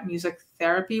likely that music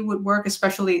therapy would work,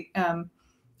 especially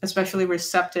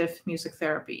receptive music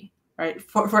therapy, right?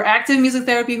 For active music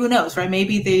therapy, who knows, right?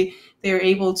 Maybe they're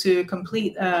able to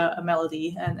complete a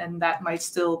melody, and that might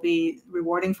still be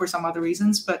rewarding for some other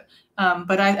reasons. But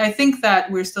I think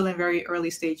that we're still in very early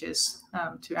stages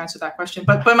to answer that question.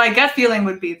 But my gut feeling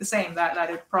would be the same, that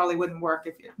it probably wouldn't work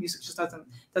if music just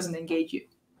doesn't engage you.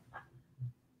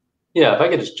 Yeah, if I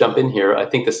could just jump in here, I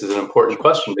think this is an important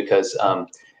question because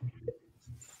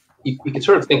you can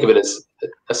sort of think of it as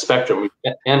a spectrum.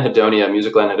 Anhedonia,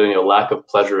 musical anhedonia, lack of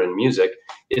pleasure in music,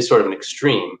 is sort of an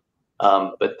extreme.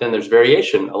 But then there's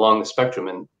variation along the spectrum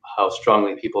in how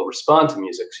strongly people respond to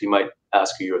music. So you might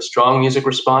ask, are you a strong music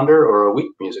responder or a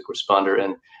weak music responder?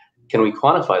 And can we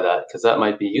quantify that? Because that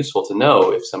might be useful to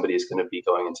know if somebody is going to be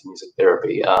going into music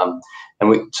therapy.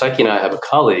 Psyche and I have a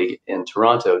colleague in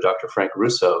Toronto, Dr. Frank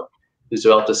Russo, who's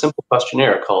developed a simple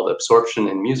questionnaire called Absorption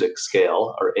in Music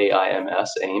Scale, or AIMS,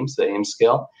 AIMS, the AIMS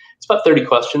scale. It's about 30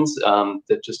 questions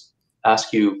that just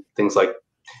ask you things like,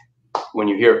 when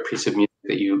you hear a piece of music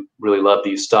that you really love, do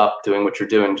you stop doing what you're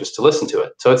doing just to listen to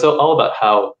it? So it's all about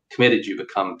how committed you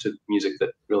become to music that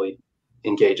really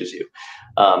engages you,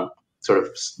 sort of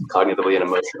cognitively and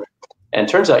emotionally. And it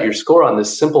turns out your score on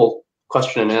this simple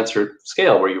question and answer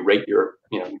scale, where you rate your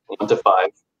 1 to 5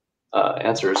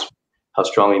 answers, how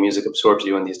strongly music absorbs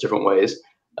you in these different ways,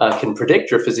 can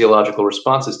predict your physiological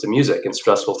responses to music in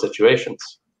stressful situations.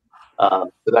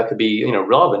 So that could be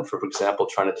relevant for example,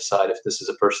 trying to decide if this is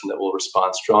a person that will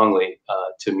respond strongly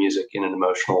to music in an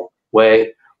emotional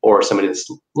way, or somebody that's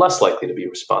less likely to be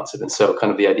responsive. And so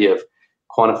kind of the idea of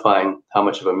quantifying how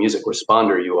much of a music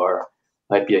responder you are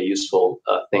might be a useful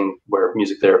thing, where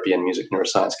music therapy and music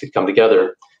neuroscience could come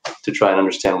together to try and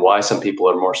understand why some people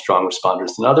are more strong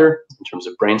responders than others in terms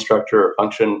of brain structure or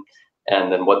function,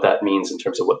 and then what that means in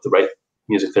terms of what the right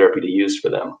music therapy to use for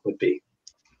them would be.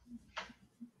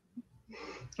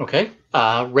 Okay.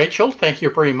 Rachel, thank you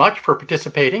very much for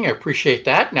participating. I appreciate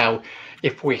that. Now,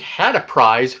 if we had a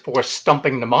prize for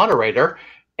stumping the moderator,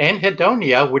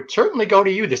 anhedonia would certainly go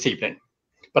to you this evening,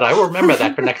 but I will remember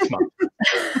that for next month.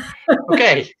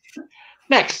 Okay.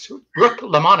 Next, Brooke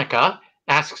LaMonica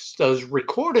asks, does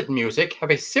recorded music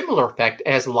have a similar effect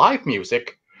as live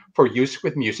music for use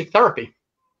with music therapy?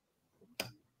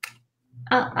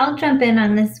 I'll jump in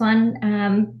on this one.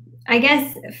 I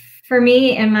guess for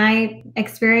me, in my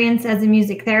experience as a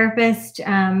music therapist,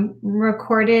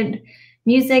 recorded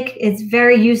music is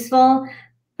very useful,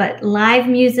 but live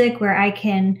music where I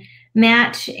can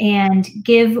match and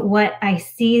give what I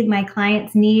see my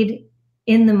clients need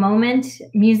in the moment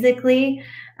musically,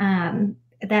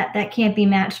 that can't be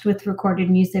matched with recorded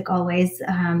music always.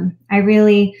 I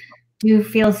really do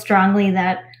feel strongly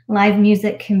that live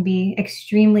music can be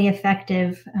extremely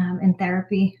effective in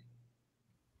therapy.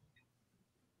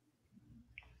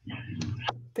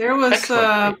 There was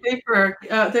Excellent. a paper,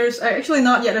 there's actually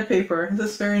not yet a paper,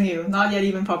 this is very new, not yet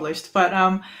even published,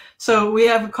 but so we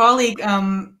have a colleague,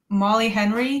 Molly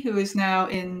Henry, who is now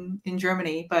in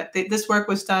Germany, but this work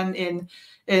was done in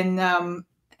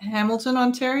Hamilton,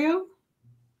 Ontario,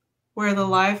 where the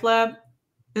Live Lab,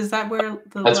 is that where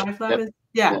the Live Lab is?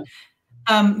 Yeah.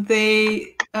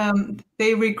 They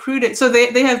recruited, so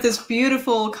they have this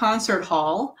beautiful concert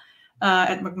hall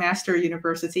at McMaster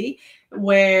University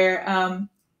where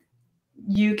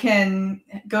you can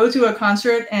go to a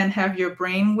concert and have your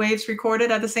brain waves recorded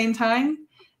at the same time.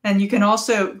 And you can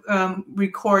also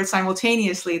record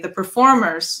simultaneously the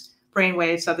performer's brain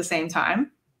waves at the same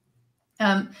time.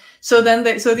 So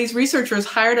these researchers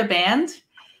hired a band.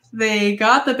 They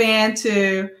got the band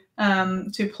to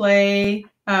play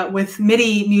with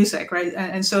MIDI music, right?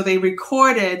 And so they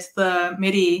recorded the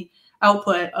MIDI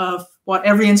output of what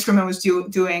every instrument was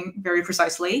doing very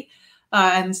precisely.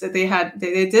 And so they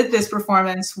did this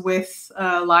performance with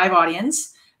a live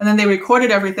audience, and then they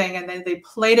recorded everything, and then they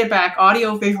played it back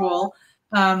audio visual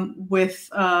with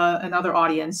another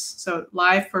audience. So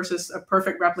live versus a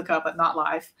perfect replica, but not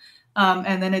live.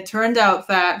 And then it turned out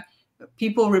that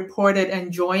people reported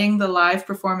enjoying the live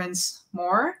performance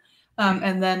more.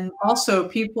 And then also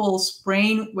people's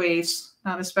brain waves,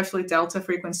 especially delta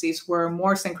frequencies, were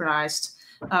more synchronized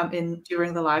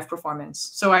during the live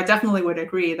performance. So I definitely would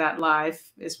agree that live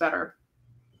is better.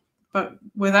 But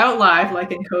without live,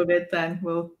 like in COVID, then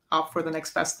we'll opt for the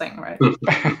next best thing, right?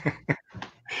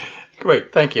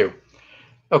 Great, thank you.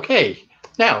 Okay,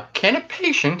 now, can a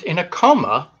patient in a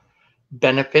coma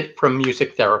benefit from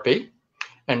music therapy?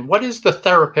 And what is the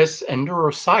therapist and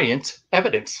neuroscience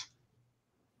evidence?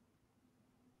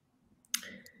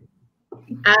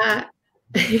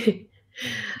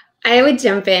 I would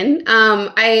jump in.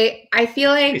 I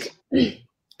feel like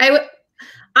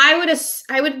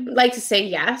I would like to say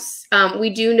yes. We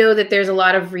do know that there's a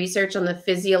lot of research on the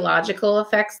physiological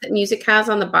effects that music has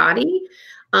on the body.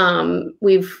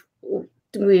 We've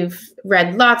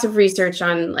read lots of research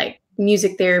on like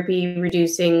music therapy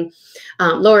reducing,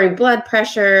 lowering blood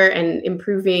pressure and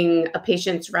improving a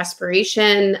patient's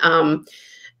respiration.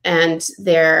 And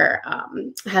they're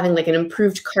having like an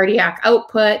improved cardiac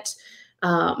output.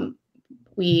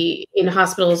 We in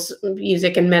hospitals,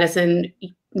 music and medicine,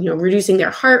 reducing their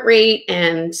heart rate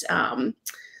and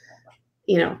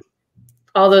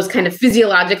all those kind of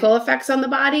physiological effects on the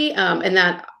body, and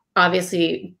that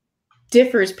obviously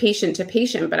differs patient to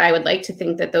patient. But I would like to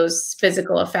think that those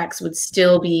physical effects would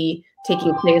still be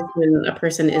taking place when a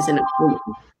person is in a coma.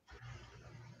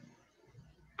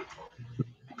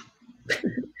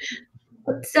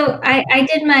 So I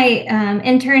did my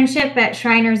internship at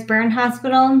Shriners Burn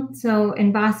Hospital. So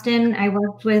in Boston, I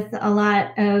worked with a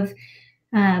lot of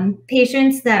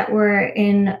patients that were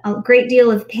in a great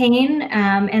deal of pain,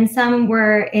 and some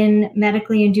were in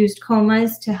medically induced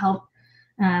comas to help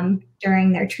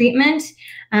during their treatment.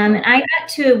 And I got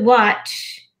to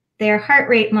watch their heart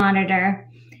rate monitor,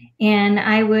 and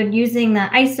I would, using the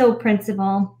ISO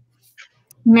principle,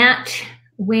 match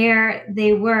where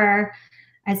they were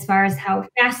as far as how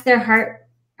fast their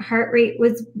heart rate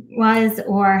was,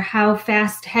 or how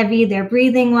fast, heavy their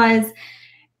breathing was.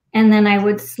 And then I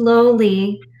would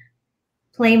slowly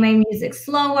play my music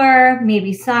slower,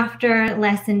 maybe softer,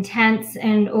 less intense.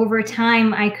 And over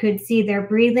time, I could see their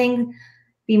breathing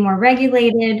be more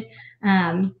regulated,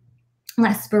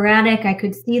 less sporadic. I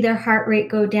could see their heart rate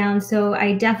go down. So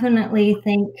I definitely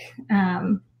think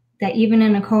that even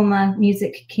in a coma,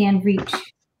 music can reach.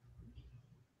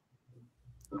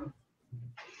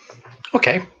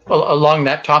 Okay, well, along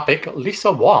that topic, Lisa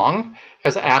Wong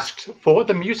has asked, for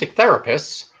the music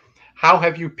therapists, how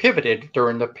have you pivoted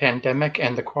during the pandemic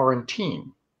and the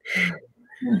quarantine?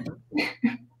 Do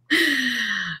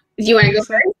you want to go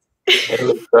first?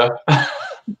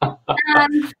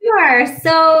 Sure.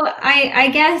 So I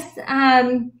guess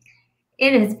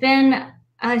it has been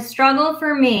a struggle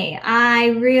for me. I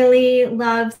really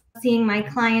love seeing my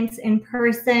clients in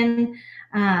person.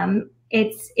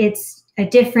 It's a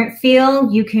different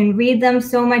feel. You can read them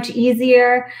so much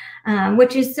easier,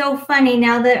 which is so funny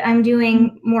now that I'm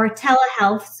doing more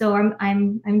telehealth. So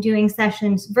I'm doing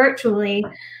sessions virtually.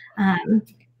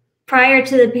 Prior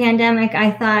to the pandemic,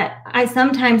 I thought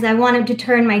sometimes I wanted to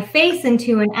turn my face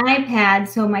into an iPad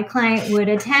so my client would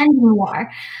attend more.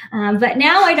 But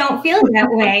now I don't feel that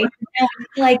way. I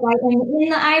feel like I'm in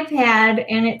the iPad,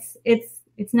 and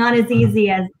it's not as easy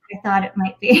as I thought it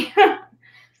might be.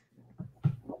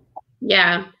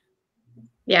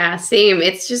 Yeah, same.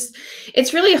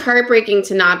 It's really heartbreaking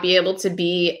to not be able to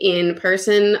be in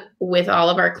person with all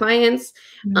of our clients.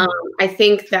 I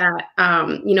think that,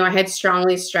 I had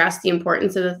strongly stressed the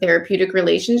importance of the therapeutic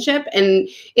relationship, and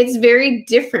it's very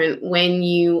different when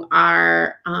you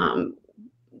are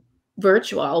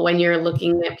virtual, when you're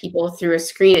looking at people through a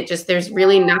screen. There's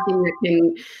really nothing that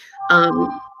can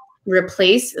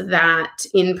replace that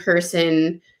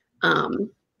in-person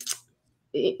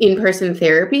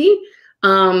therapy.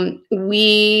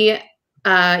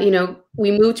 We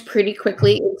moved pretty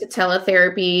quickly into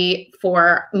teletherapy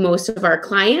for most of our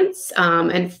clients,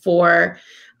 and for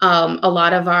a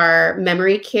lot of our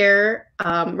memory care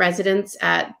residents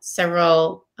at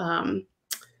several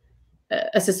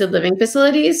assisted living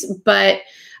facilities. But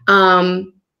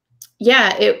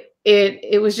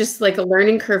it was just like a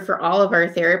learning curve for all of our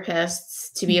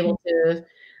therapists to be able to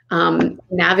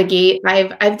navigate.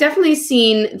 I've definitely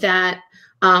seen that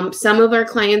some of our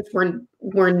clients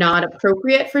were not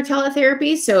appropriate for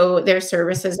teletherapy, so their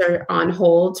services are on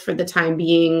hold for the time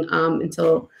being,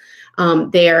 until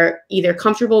they are either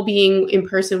comfortable being in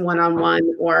person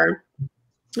one-on-one, or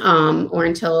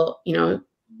until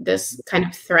this kind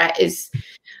of threat is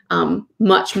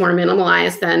much more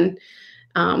minimalized than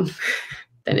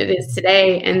it is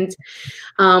today. And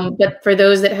but for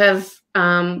those that have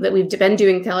that we've been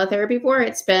doing teletherapy for,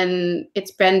 it's been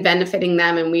benefiting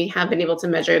them, and we have been able to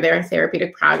measure their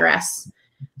therapeutic progress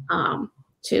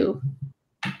to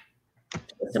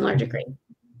a similar degree.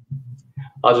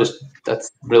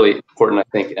 That's really important, I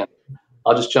think. And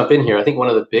I'll just jump in here. I think one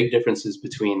of the big differences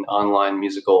between online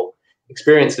musical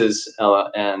experiences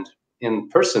and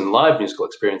in-person live musical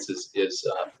experiences is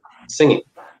singing.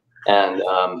 And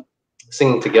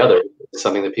singing together is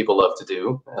something that people love to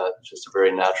do. It's just a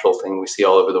very natural thing we see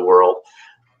all over the world.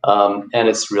 And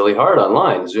it's really hard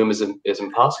online. Zoom is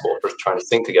impossible for trying to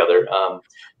sing together.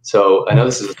 So I know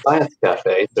this is a science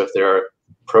cafe, so if there are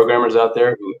programmers out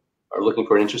there who are looking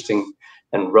for an interesting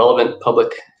and relevant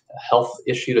public health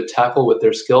issue to tackle with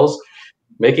their skills,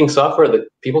 making software that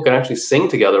people can actually sing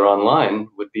together online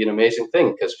would be an amazing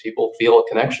thing, because people feel a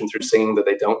connection through singing that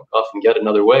they don't often get in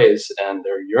other ways, and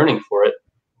they're yearning for it.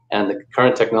 And the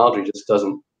current technology just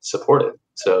doesn't support it.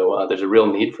 So there's a real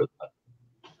need for that.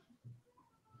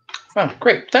 Oh,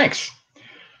 great. Thanks.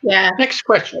 Yeah. Next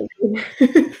question.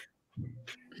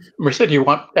 Marissa, do you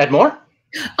want to add more?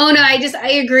 Oh, no, I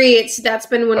agree. That's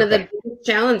been one of the biggest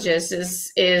challenges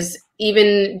is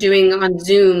even doing on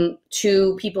Zoom,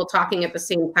 two people talking at the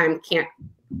same time can't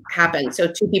happen. So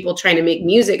two people trying to make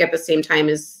music at the same time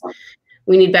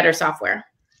we need better software.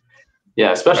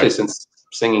 Yeah, especially since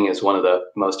singing is one of the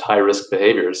most high-risk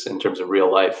behaviors in terms of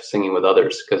real life, singing with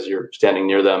others, because you're standing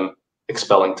near them,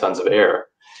 expelling tons of air.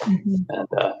 And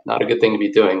not a good thing to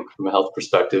be doing from a health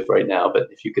perspective right now. But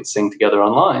if you could sing together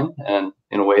online and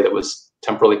in a way that was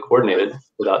temporally coordinated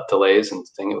without delays and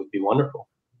thing, it would be wonderful.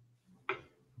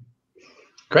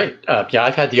 Great. Yeah,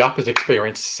 I've had the opposite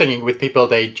experience singing with people.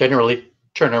 They generally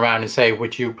turn around and say,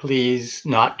 "Would you please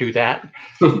not do that?"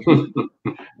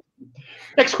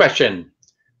 Next question.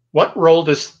 What role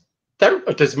does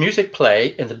music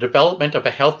play in the development of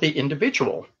a healthy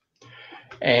individual?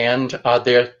 And are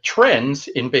there trends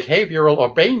in behavioral or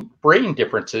brain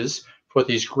differences for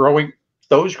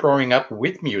those growing up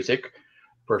with music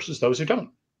versus those who don't?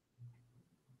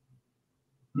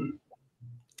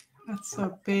 That's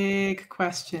a big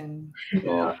question.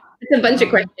 Yeah. It's a bunch of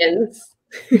questions.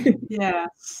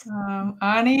 Yes.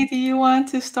 Ani, do you want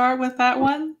to start with that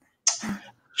one?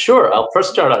 Sure.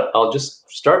 I'll just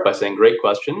start by saying great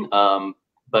question.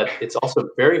 But it's also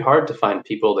very hard to find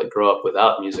people that grow up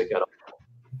without music at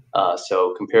all.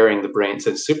 So comparing the brains,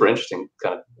 it's super interesting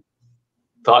kind of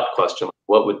thought question.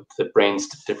 What would the brain's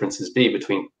differences be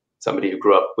between somebody who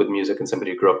grew up with music and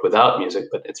somebody who grew up without music?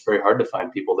 But it's very hard to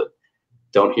find people that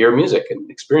don't hear music and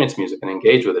experience music and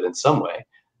engage with it in some way.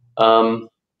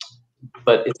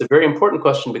 But it's a very important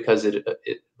question because it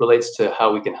relates to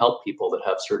how we can help people that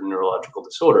have certain neurological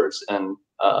disorders. And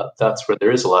that's where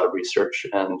there is a lot of research.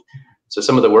 And So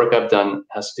some of the work I've done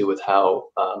has to do with how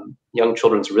young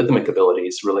children's rhythmic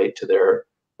abilities relate to their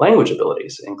language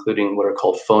abilities, including what are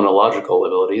called phonological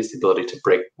abilities, the ability to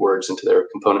break words into their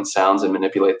component sounds and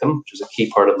manipulate them, which is a key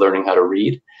part of learning how to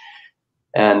read.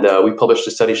 And we published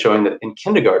a study showing that in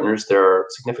kindergartners, there are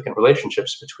significant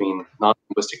relationships between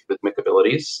non-linguistic rhythmic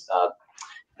abilities.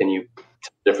 Can you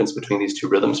tell the difference between these two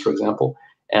rhythms, for example,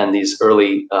 and these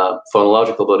early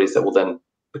phonological abilities that will then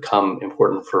become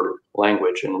important for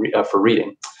language and for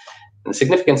reading. And the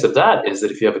significance of that is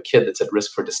that if you have a kid that's at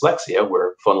risk for dyslexia,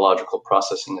 where phonological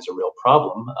processing is a real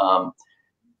problem,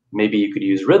 maybe you could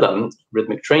use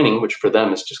rhythmic training, which for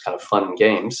them is just kind of fun and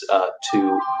games,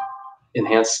 to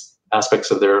enhance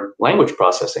aspects of their language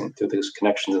processing through those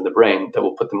connections in the brain that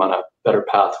will put them on a better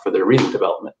path for their reading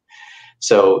development.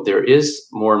 So there is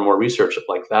more and more research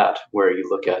like that, where you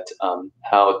look at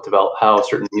how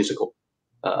certain musical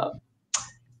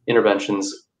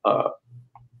interventions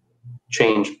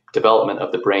change development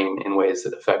of the brain in ways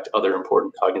that affect other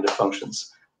important cognitive functions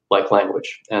like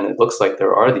language. And it looks like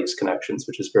there are these connections,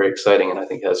 which is very exciting, and I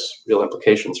think has real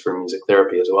implications for music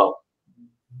therapy as well.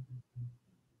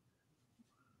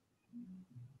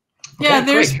 Yeah,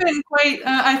 there's been quite,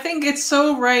 I think it's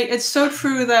so right. It's so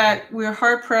true that we're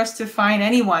hard pressed to find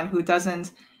anyone who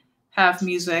doesn't have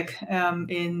music on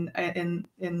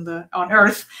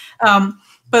Earth.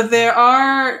 But there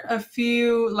are a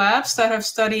few labs that have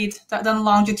done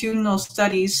longitudinal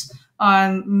studies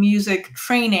on music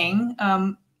training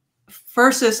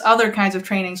versus other kinds of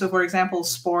training. So for example,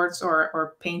 sports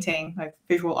or painting, like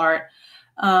visual art.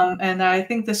 And I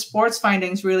think the sports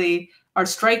findings really are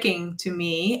striking to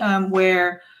me,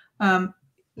 where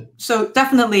so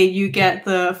definitely you get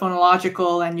the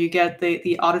phonological and you get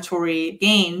the auditory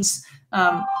gains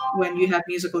when you have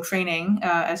musical training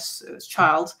as a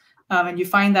child. And you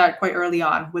find that quite early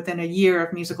on. Within a year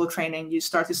of musical training, you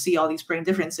start to see all these brain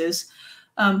differences.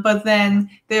 But then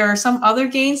there are some other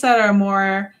gains that are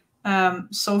more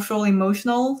social,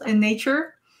 emotional in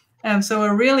nature. So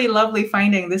a really lovely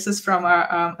finding. This is from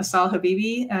Asal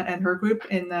Habibi and her group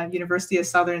in the University of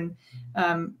Southern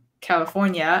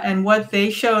California. And what they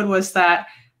showed was that,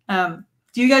 do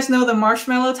you guys know the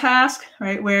marshmallow task,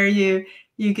 right? Where you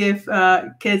give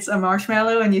kids a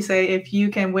marshmallow and you say, if you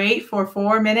can wait for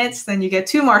 4 minutes, then you get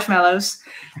 2 marshmallows.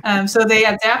 So they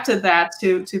adapted that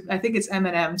to I think it's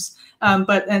M&Ms,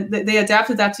 but they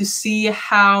adapted that to see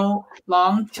how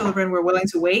long children were willing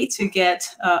to wait to get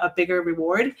a bigger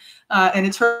reward. And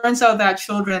it turns out that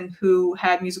children who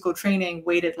had musical training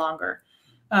waited longer.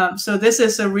 So this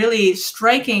is a really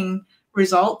striking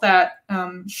result that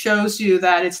shows you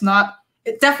that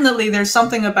definitely there's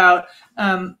something about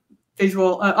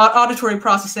visual, auditory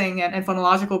processing and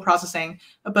phonological processing.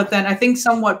 But then I think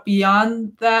somewhat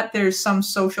beyond that, there's some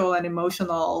social and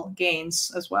emotional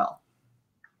gains as well.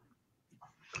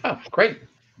 Oh, great.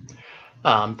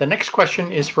 The next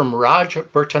question is from Raj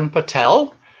Burton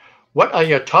Patel. What are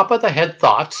your top-of-the-head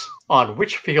thoughts on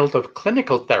which field of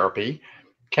clinical therapy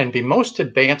can be most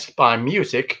advanced by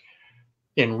music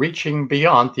in reaching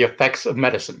beyond the effects of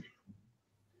medicine?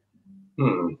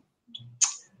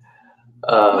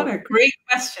 What a great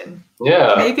question.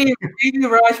 Yeah. Maybe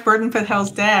Raj Burton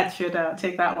Patel's dad should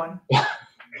take that one.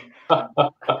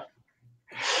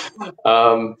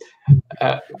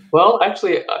 Well,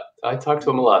 actually, I talk to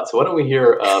him a lot. So why don't we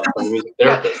hear from the music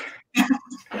therapist?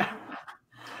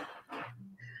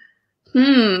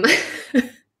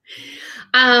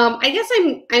 I guess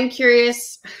I'm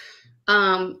curious.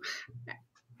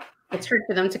 It's hard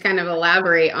for them to kind of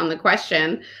elaborate on the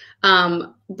question.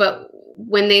 But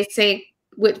when they say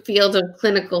what field of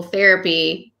clinical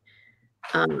therapy,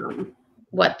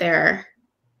 what they're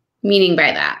meaning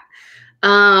by that.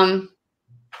 I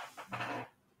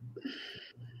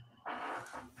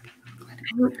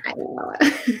don't know.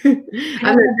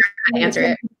 I'm not sure how to answer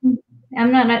it.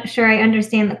 I'm not sure I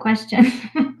understand the question.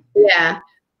 Yeah.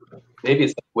 Maybe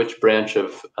it's which branch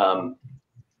of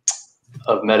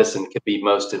medicine can be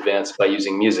most advanced by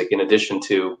using music in addition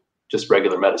to just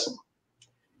regular medicine.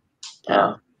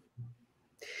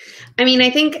 I mean, I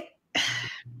think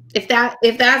if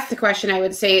that's the question, I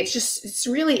would say it's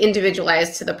really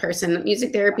individualized to the person.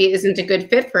 Music therapy isn't a good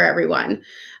fit for everyone.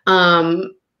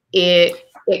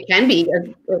 It can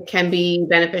be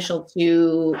beneficial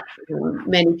to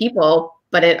many people,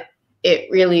 but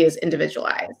it really is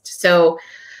individualized. So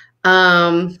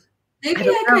maybe I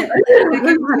could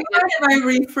if I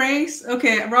rephrase.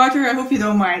 Okay, Roger, I hope you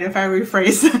don't mind if I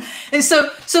rephrase. And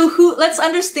so let's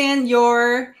understand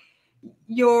your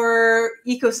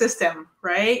ecosystem,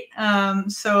 right?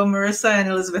 So Marissa and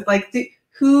Elizabeth, like,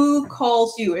 who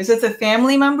calls you? Is it the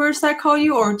family members that call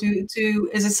you, or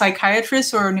is it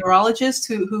psychiatrists or neurologists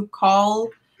who call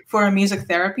for a music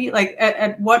therapy? Like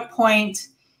at what point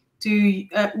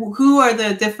who are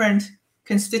the different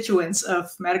constituents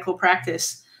of medical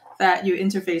practice that you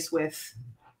interface with?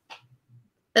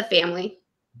 The family.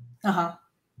 Uh-huh.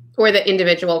 Or the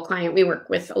individual client. We work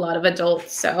with a lot of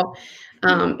adults, so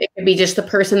it could be just the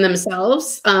person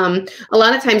themselves. A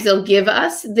lot of times they'll give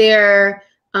us their,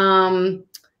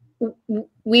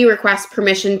 we request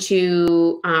permission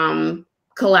to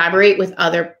collaborate with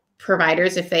other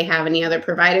providers if they have any other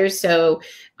providers. So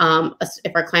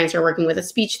if our clients are working with a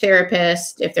speech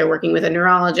therapist, if they're working with a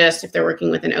neurologist, if they're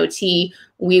working with an OT,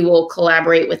 we will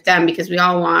collaborate with them, because we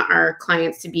all want our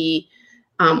clients to be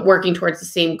working towards the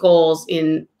same goals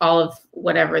in all of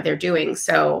whatever they're doing.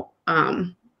 So,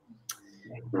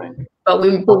 Right. but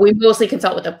we mostly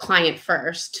consult with the client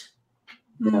first.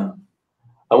 Yeah.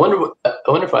 I wonder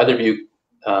if either of you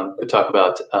could talk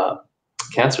about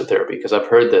cancer therapy, because I've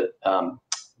heard that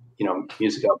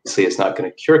music obviously is not going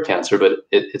to cure cancer, but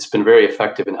it's been very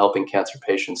effective in helping cancer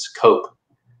patients cope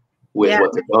with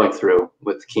what they're going through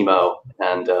with chemo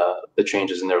and the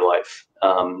changes in their life.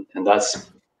 And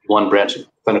that's one branch of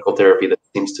clinical therapy that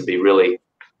seems to be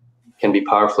can be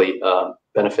powerfully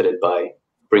benefited by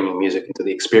bringing music into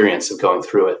the experience of going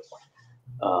through it.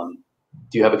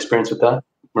 Do you have experience with that,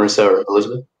 Marissa or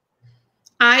Elizabeth?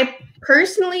 I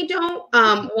personally don't.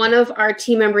 One of our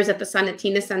team members at the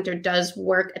Sontina Center does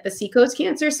work at the Seacoast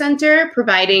Cancer Center,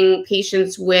 providing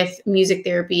patients with music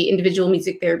therapy, individual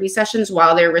music therapy sessions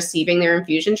while they're receiving their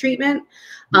infusion treatment.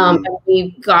 And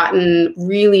we've gotten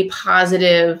really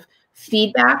positive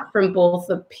feedback from both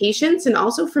the patients and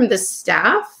also from the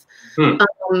staff.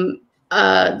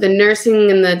 The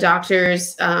nursing and the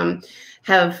doctors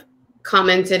have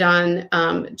commented on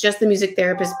just the music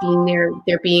therapist being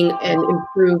there being an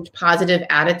improved positive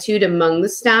attitude among the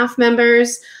staff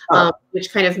members,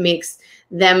 which kind of makes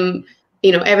them,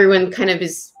 everyone kind of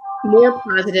is more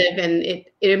positive, and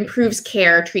it improves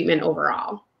care treatment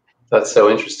overall. That's so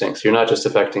interesting. So you're not just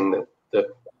affecting the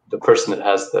person that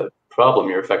has the problem,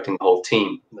 you're affecting the whole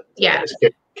team that is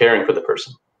caring for the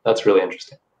person. That's really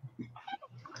interesting.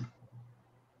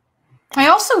 I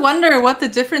also wonder what the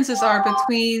differences are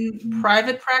between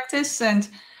private practice and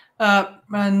a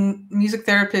music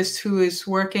therapist who is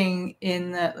working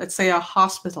in, let's say, a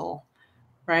hospital,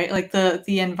 right? Like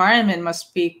the environment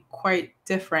must be quite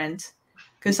different,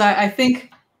 because I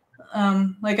think,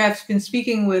 like I've been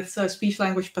speaking with speech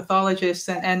language pathologists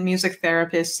and music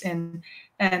therapists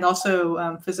and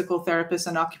also physical therapists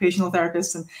and occupational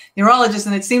therapists and neurologists,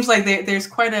 and it seems like there's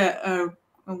quite a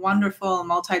wonderful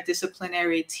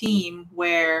multidisciplinary team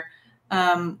where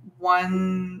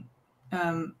one,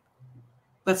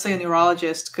 let's say a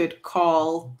neurologist could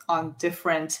call on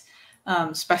different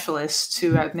specialists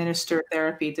to administer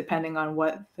therapy depending on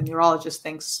what the neurologist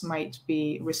thinks might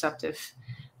be receptive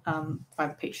by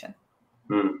the patient.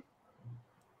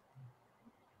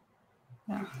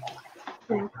 Yeah.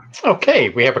 Okay,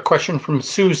 we have a question from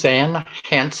Suzanne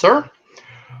Hanser.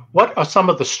 What are some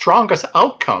of the strongest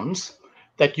outcomes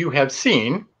that you have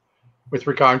seen with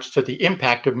regards to the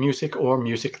impact of music or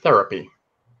music therapy?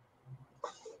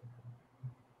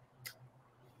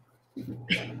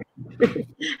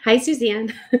 Hi,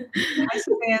 Suzanne. Hi,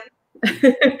 Suzanne.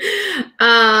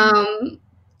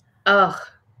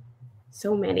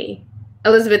 So many.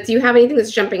 Elizabeth, do you have anything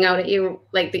that's jumping out at you,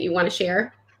 like that you want to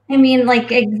share? I mean,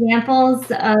 like examples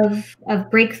of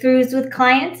breakthroughs with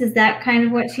clients. Is that kind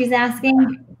of what she's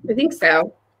asking? I think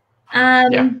so.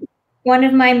 One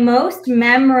of my most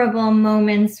memorable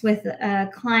moments with a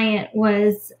client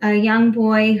was a young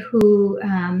boy who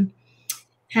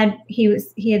had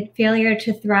failure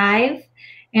to thrive,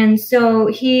 and so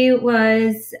he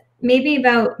was maybe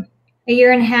about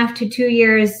 1.5 to 2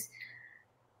 years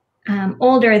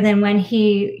older than when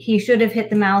he should have hit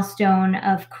the milestone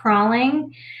of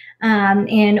crawling.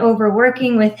 And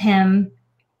overworking with him,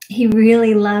 he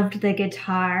really loved the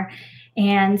guitar.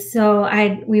 And so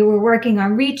we were working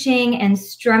on reaching and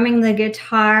strumming the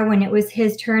guitar when it was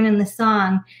his turn in the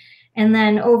song. And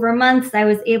then over months, I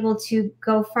was able to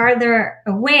go farther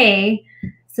away.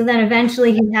 So then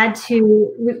eventually he had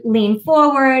to lean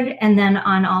forward and then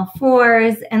on all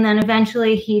fours. And then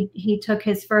eventually he took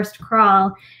his first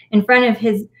crawl in front of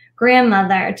his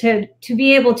grandmother to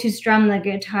be able to strum the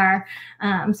guitar.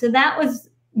 So that was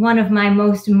one of my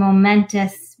most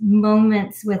momentous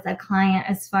moments with a client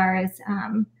as far as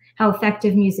how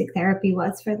effective music therapy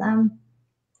was for them.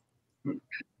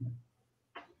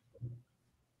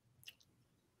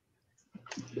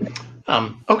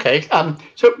 Okay.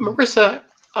 So Marissa,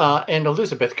 And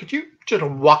Elizabeth, could you just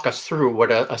walk us through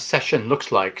what a session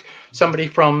looks like? Somebody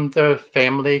from the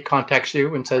family contacts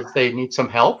you and says they need some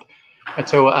help. And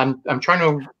so I'm trying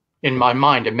to, in my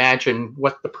mind, imagine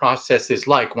what the process is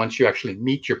like once you actually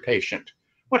meet your patient.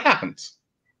 What happens?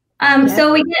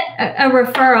 So we get a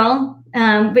referral.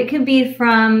 It could be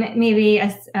from maybe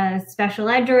a special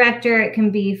ed director. It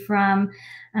can be from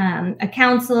a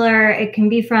counselor. It can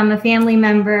be from a family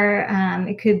member.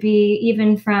 It could be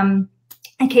even from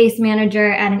a case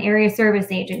manager at an area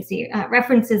service agency.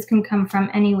 References can come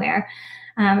from anywhere.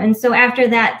 And so after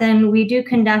that, then we do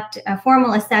conduct a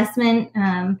formal assessment.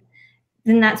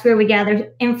 Then that's where we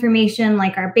gather information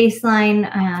like our baseline.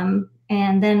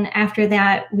 And then after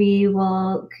that, we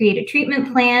will create a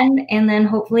treatment plan and then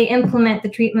hopefully implement the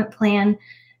treatment plan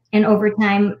and over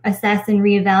time assess and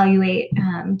reevaluate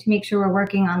to make sure we're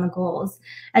working on the goals.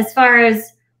 As far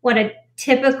as what a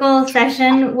typical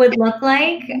session would look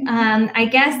like, I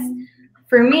guess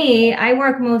for me, I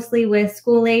work mostly with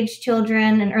school-age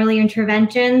children and early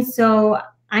intervention. So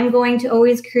I'm going to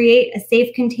always create a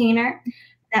safe container.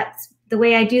 That's the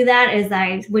way I do that is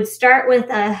I would start with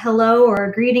a hello or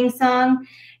a greeting song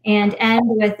and end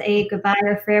with a goodbye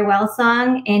or farewell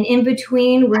song. And in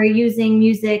between, we're using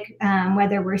music,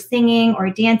 whether we're singing or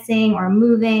dancing or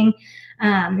moving,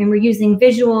 and we're using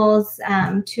visuals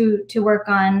to work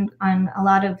on a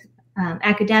lot of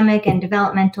academic and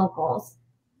developmental goals.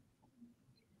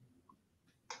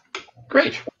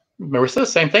 Great. Marissa,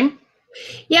 same thing?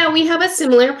 Yeah, we have a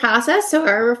similar process. So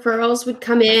our referrals would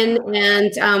come in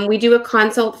and we do a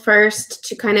consult first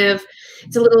to kind of,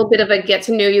 it's a little bit of a get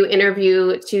to know you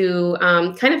interview to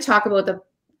kind of talk about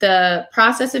the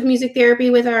process of music therapy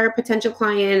with our potential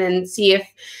client and see if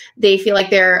they feel like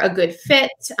they're a good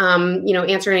fit,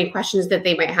 answer any questions that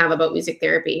they might have about music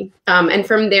therapy. And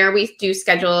from there, we do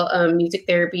schedule a music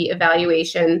therapy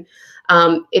evaluation.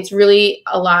 It's really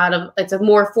it's a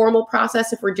more formal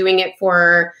process if we're doing it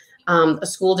for a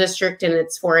school district and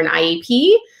it's for an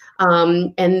IEP.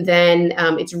 And then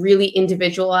it's really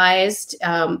individualized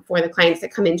for the clients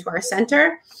that come into our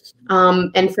center.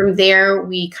 And from there,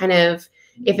 we kind of,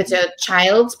 if it's a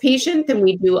child's patient, then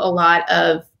we do a lot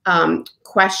of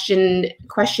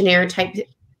questionnaire type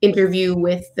interview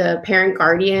with the parent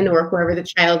guardian or whoever the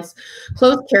child's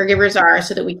close caregivers are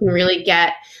so that we can really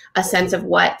get a sense of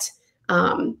what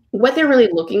they're really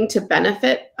looking to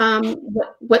benefit,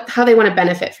 how they want to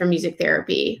benefit from music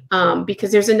therapy.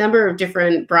 Because there's a number of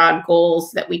different broad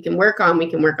goals that we can work on. We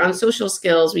can work on social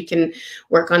skills. We can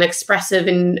work on expressive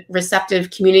and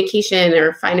receptive communication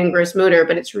or fine and gross motor,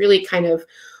 but it's really kind of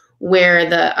where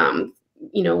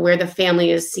the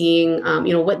family is seeing,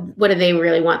 what do they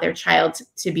really want their child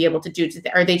to be able to do?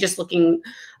 Are they just looking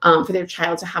for their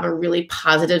child to have a really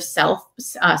positive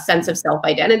sense of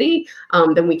self-identity?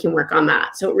 Then we can work on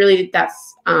that. So really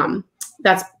that's an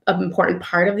important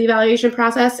part of the evaluation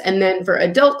process. And then for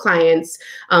adult clients,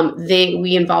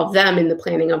 we involve them in the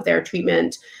planning of their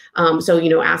treatment.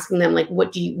 So, asking them like,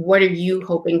 what are you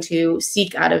hoping to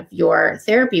seek out of your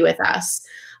therapy with us?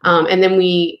 And then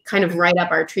we kind of write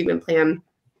up our treatment plan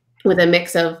with a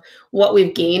mix of what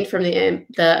we've gained from the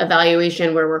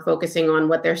evaluation, where we're focusing on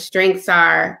what their strengths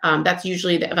are. That's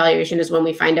usually the evaluation is when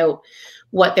we find out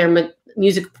what their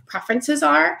music preferences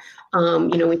are.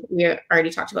 We already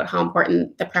talked about how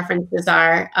important the preferences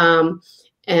are,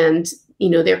 and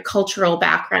their cultural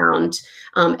background,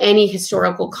 any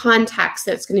historical context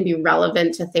that's going to be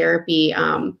relevant to therapy,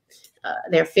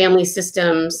 their family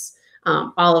systems,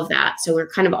 all of that. So we're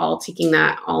kind of all taking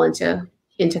that all into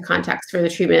context for the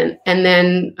treatment. And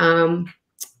then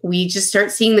we just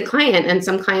start seeing the client, and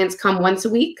some clients come once a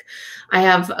week. I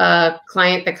have a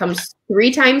client that comes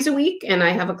 3 times a week, and I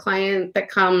have a client that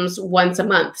comes once a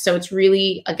month. So it's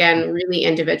really, again, really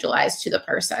individualized to the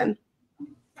person.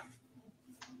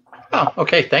 Oh,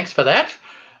 okay. Thanks for that.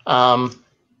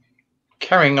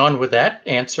 Carrying on with that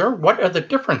answer, what are the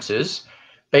differences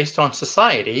based on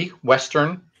society,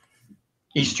 Western,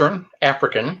 Eastern,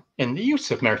 African, in the use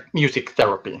of music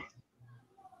therapy?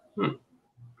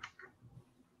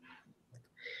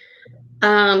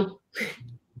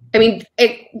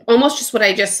 Almost just what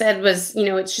I just said was,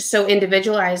 it's just so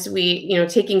individualized. We,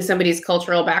 taking somebody's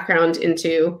cultural background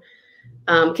into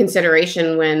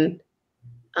consideration when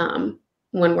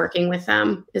working with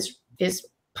them is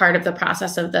part of the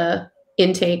process of the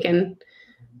intake and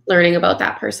learning about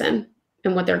that person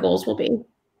and what their goals will be.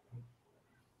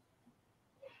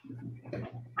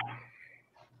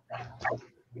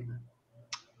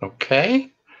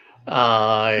 Okay,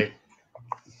 I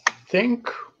think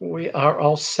we are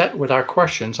all set with our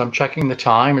questions. I'm checking the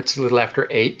time. It's a little after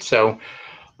 8, so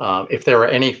If there are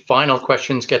any final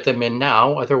questions, get them in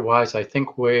now. Otherwise, I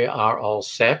think we are all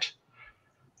set.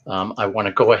 I want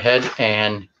to go ahead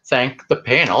and thank the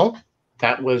panel.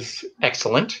 That was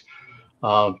excellent.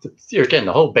 Again,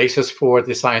 the whole basis for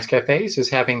the Science Cafes is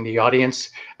having the audience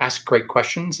ask great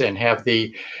questions and have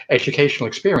the educational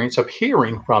experience of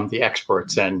hearing from the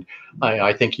experts. And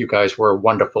I think you guys were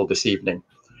wonderful this evening.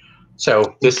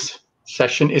 So this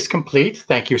session is complete.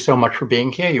 Thank you so much for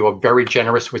being here. You are very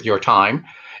generous with your time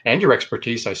and your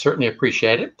expertise. I certainly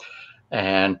appreciate it.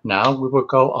 And now we will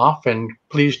go off, and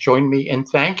please join me in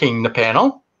thanking the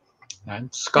panel.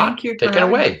 And Scott, take it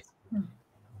away.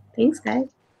 Thanks, guys.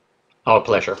 Oh, a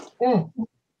pleasure.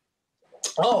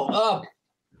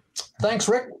 Thanks,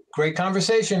 Rick. Great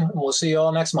conversation. We'll see you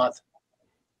all next month.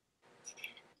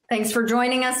 Thanks for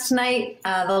joining us tonight.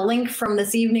 The link from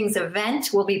this evening's event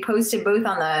will be posted both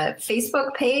on the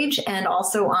Facebook page and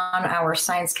also on our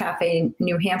Science Cafe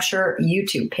New Hampshire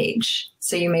YouTube page,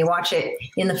 so you may watch it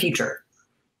in the future.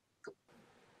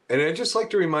 And I'd just like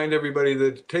to remind everybody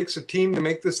that it takes a team to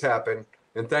make this happen,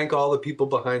 and thank all the people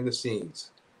behind the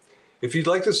scenes. If you'd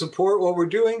like to support what we're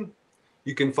doing,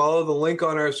 you can follow the link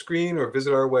on our screen or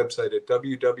visit our website at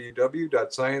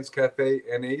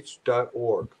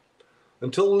www.sciencecafenh.org.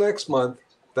 Until next month,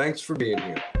 thanks for being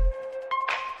here.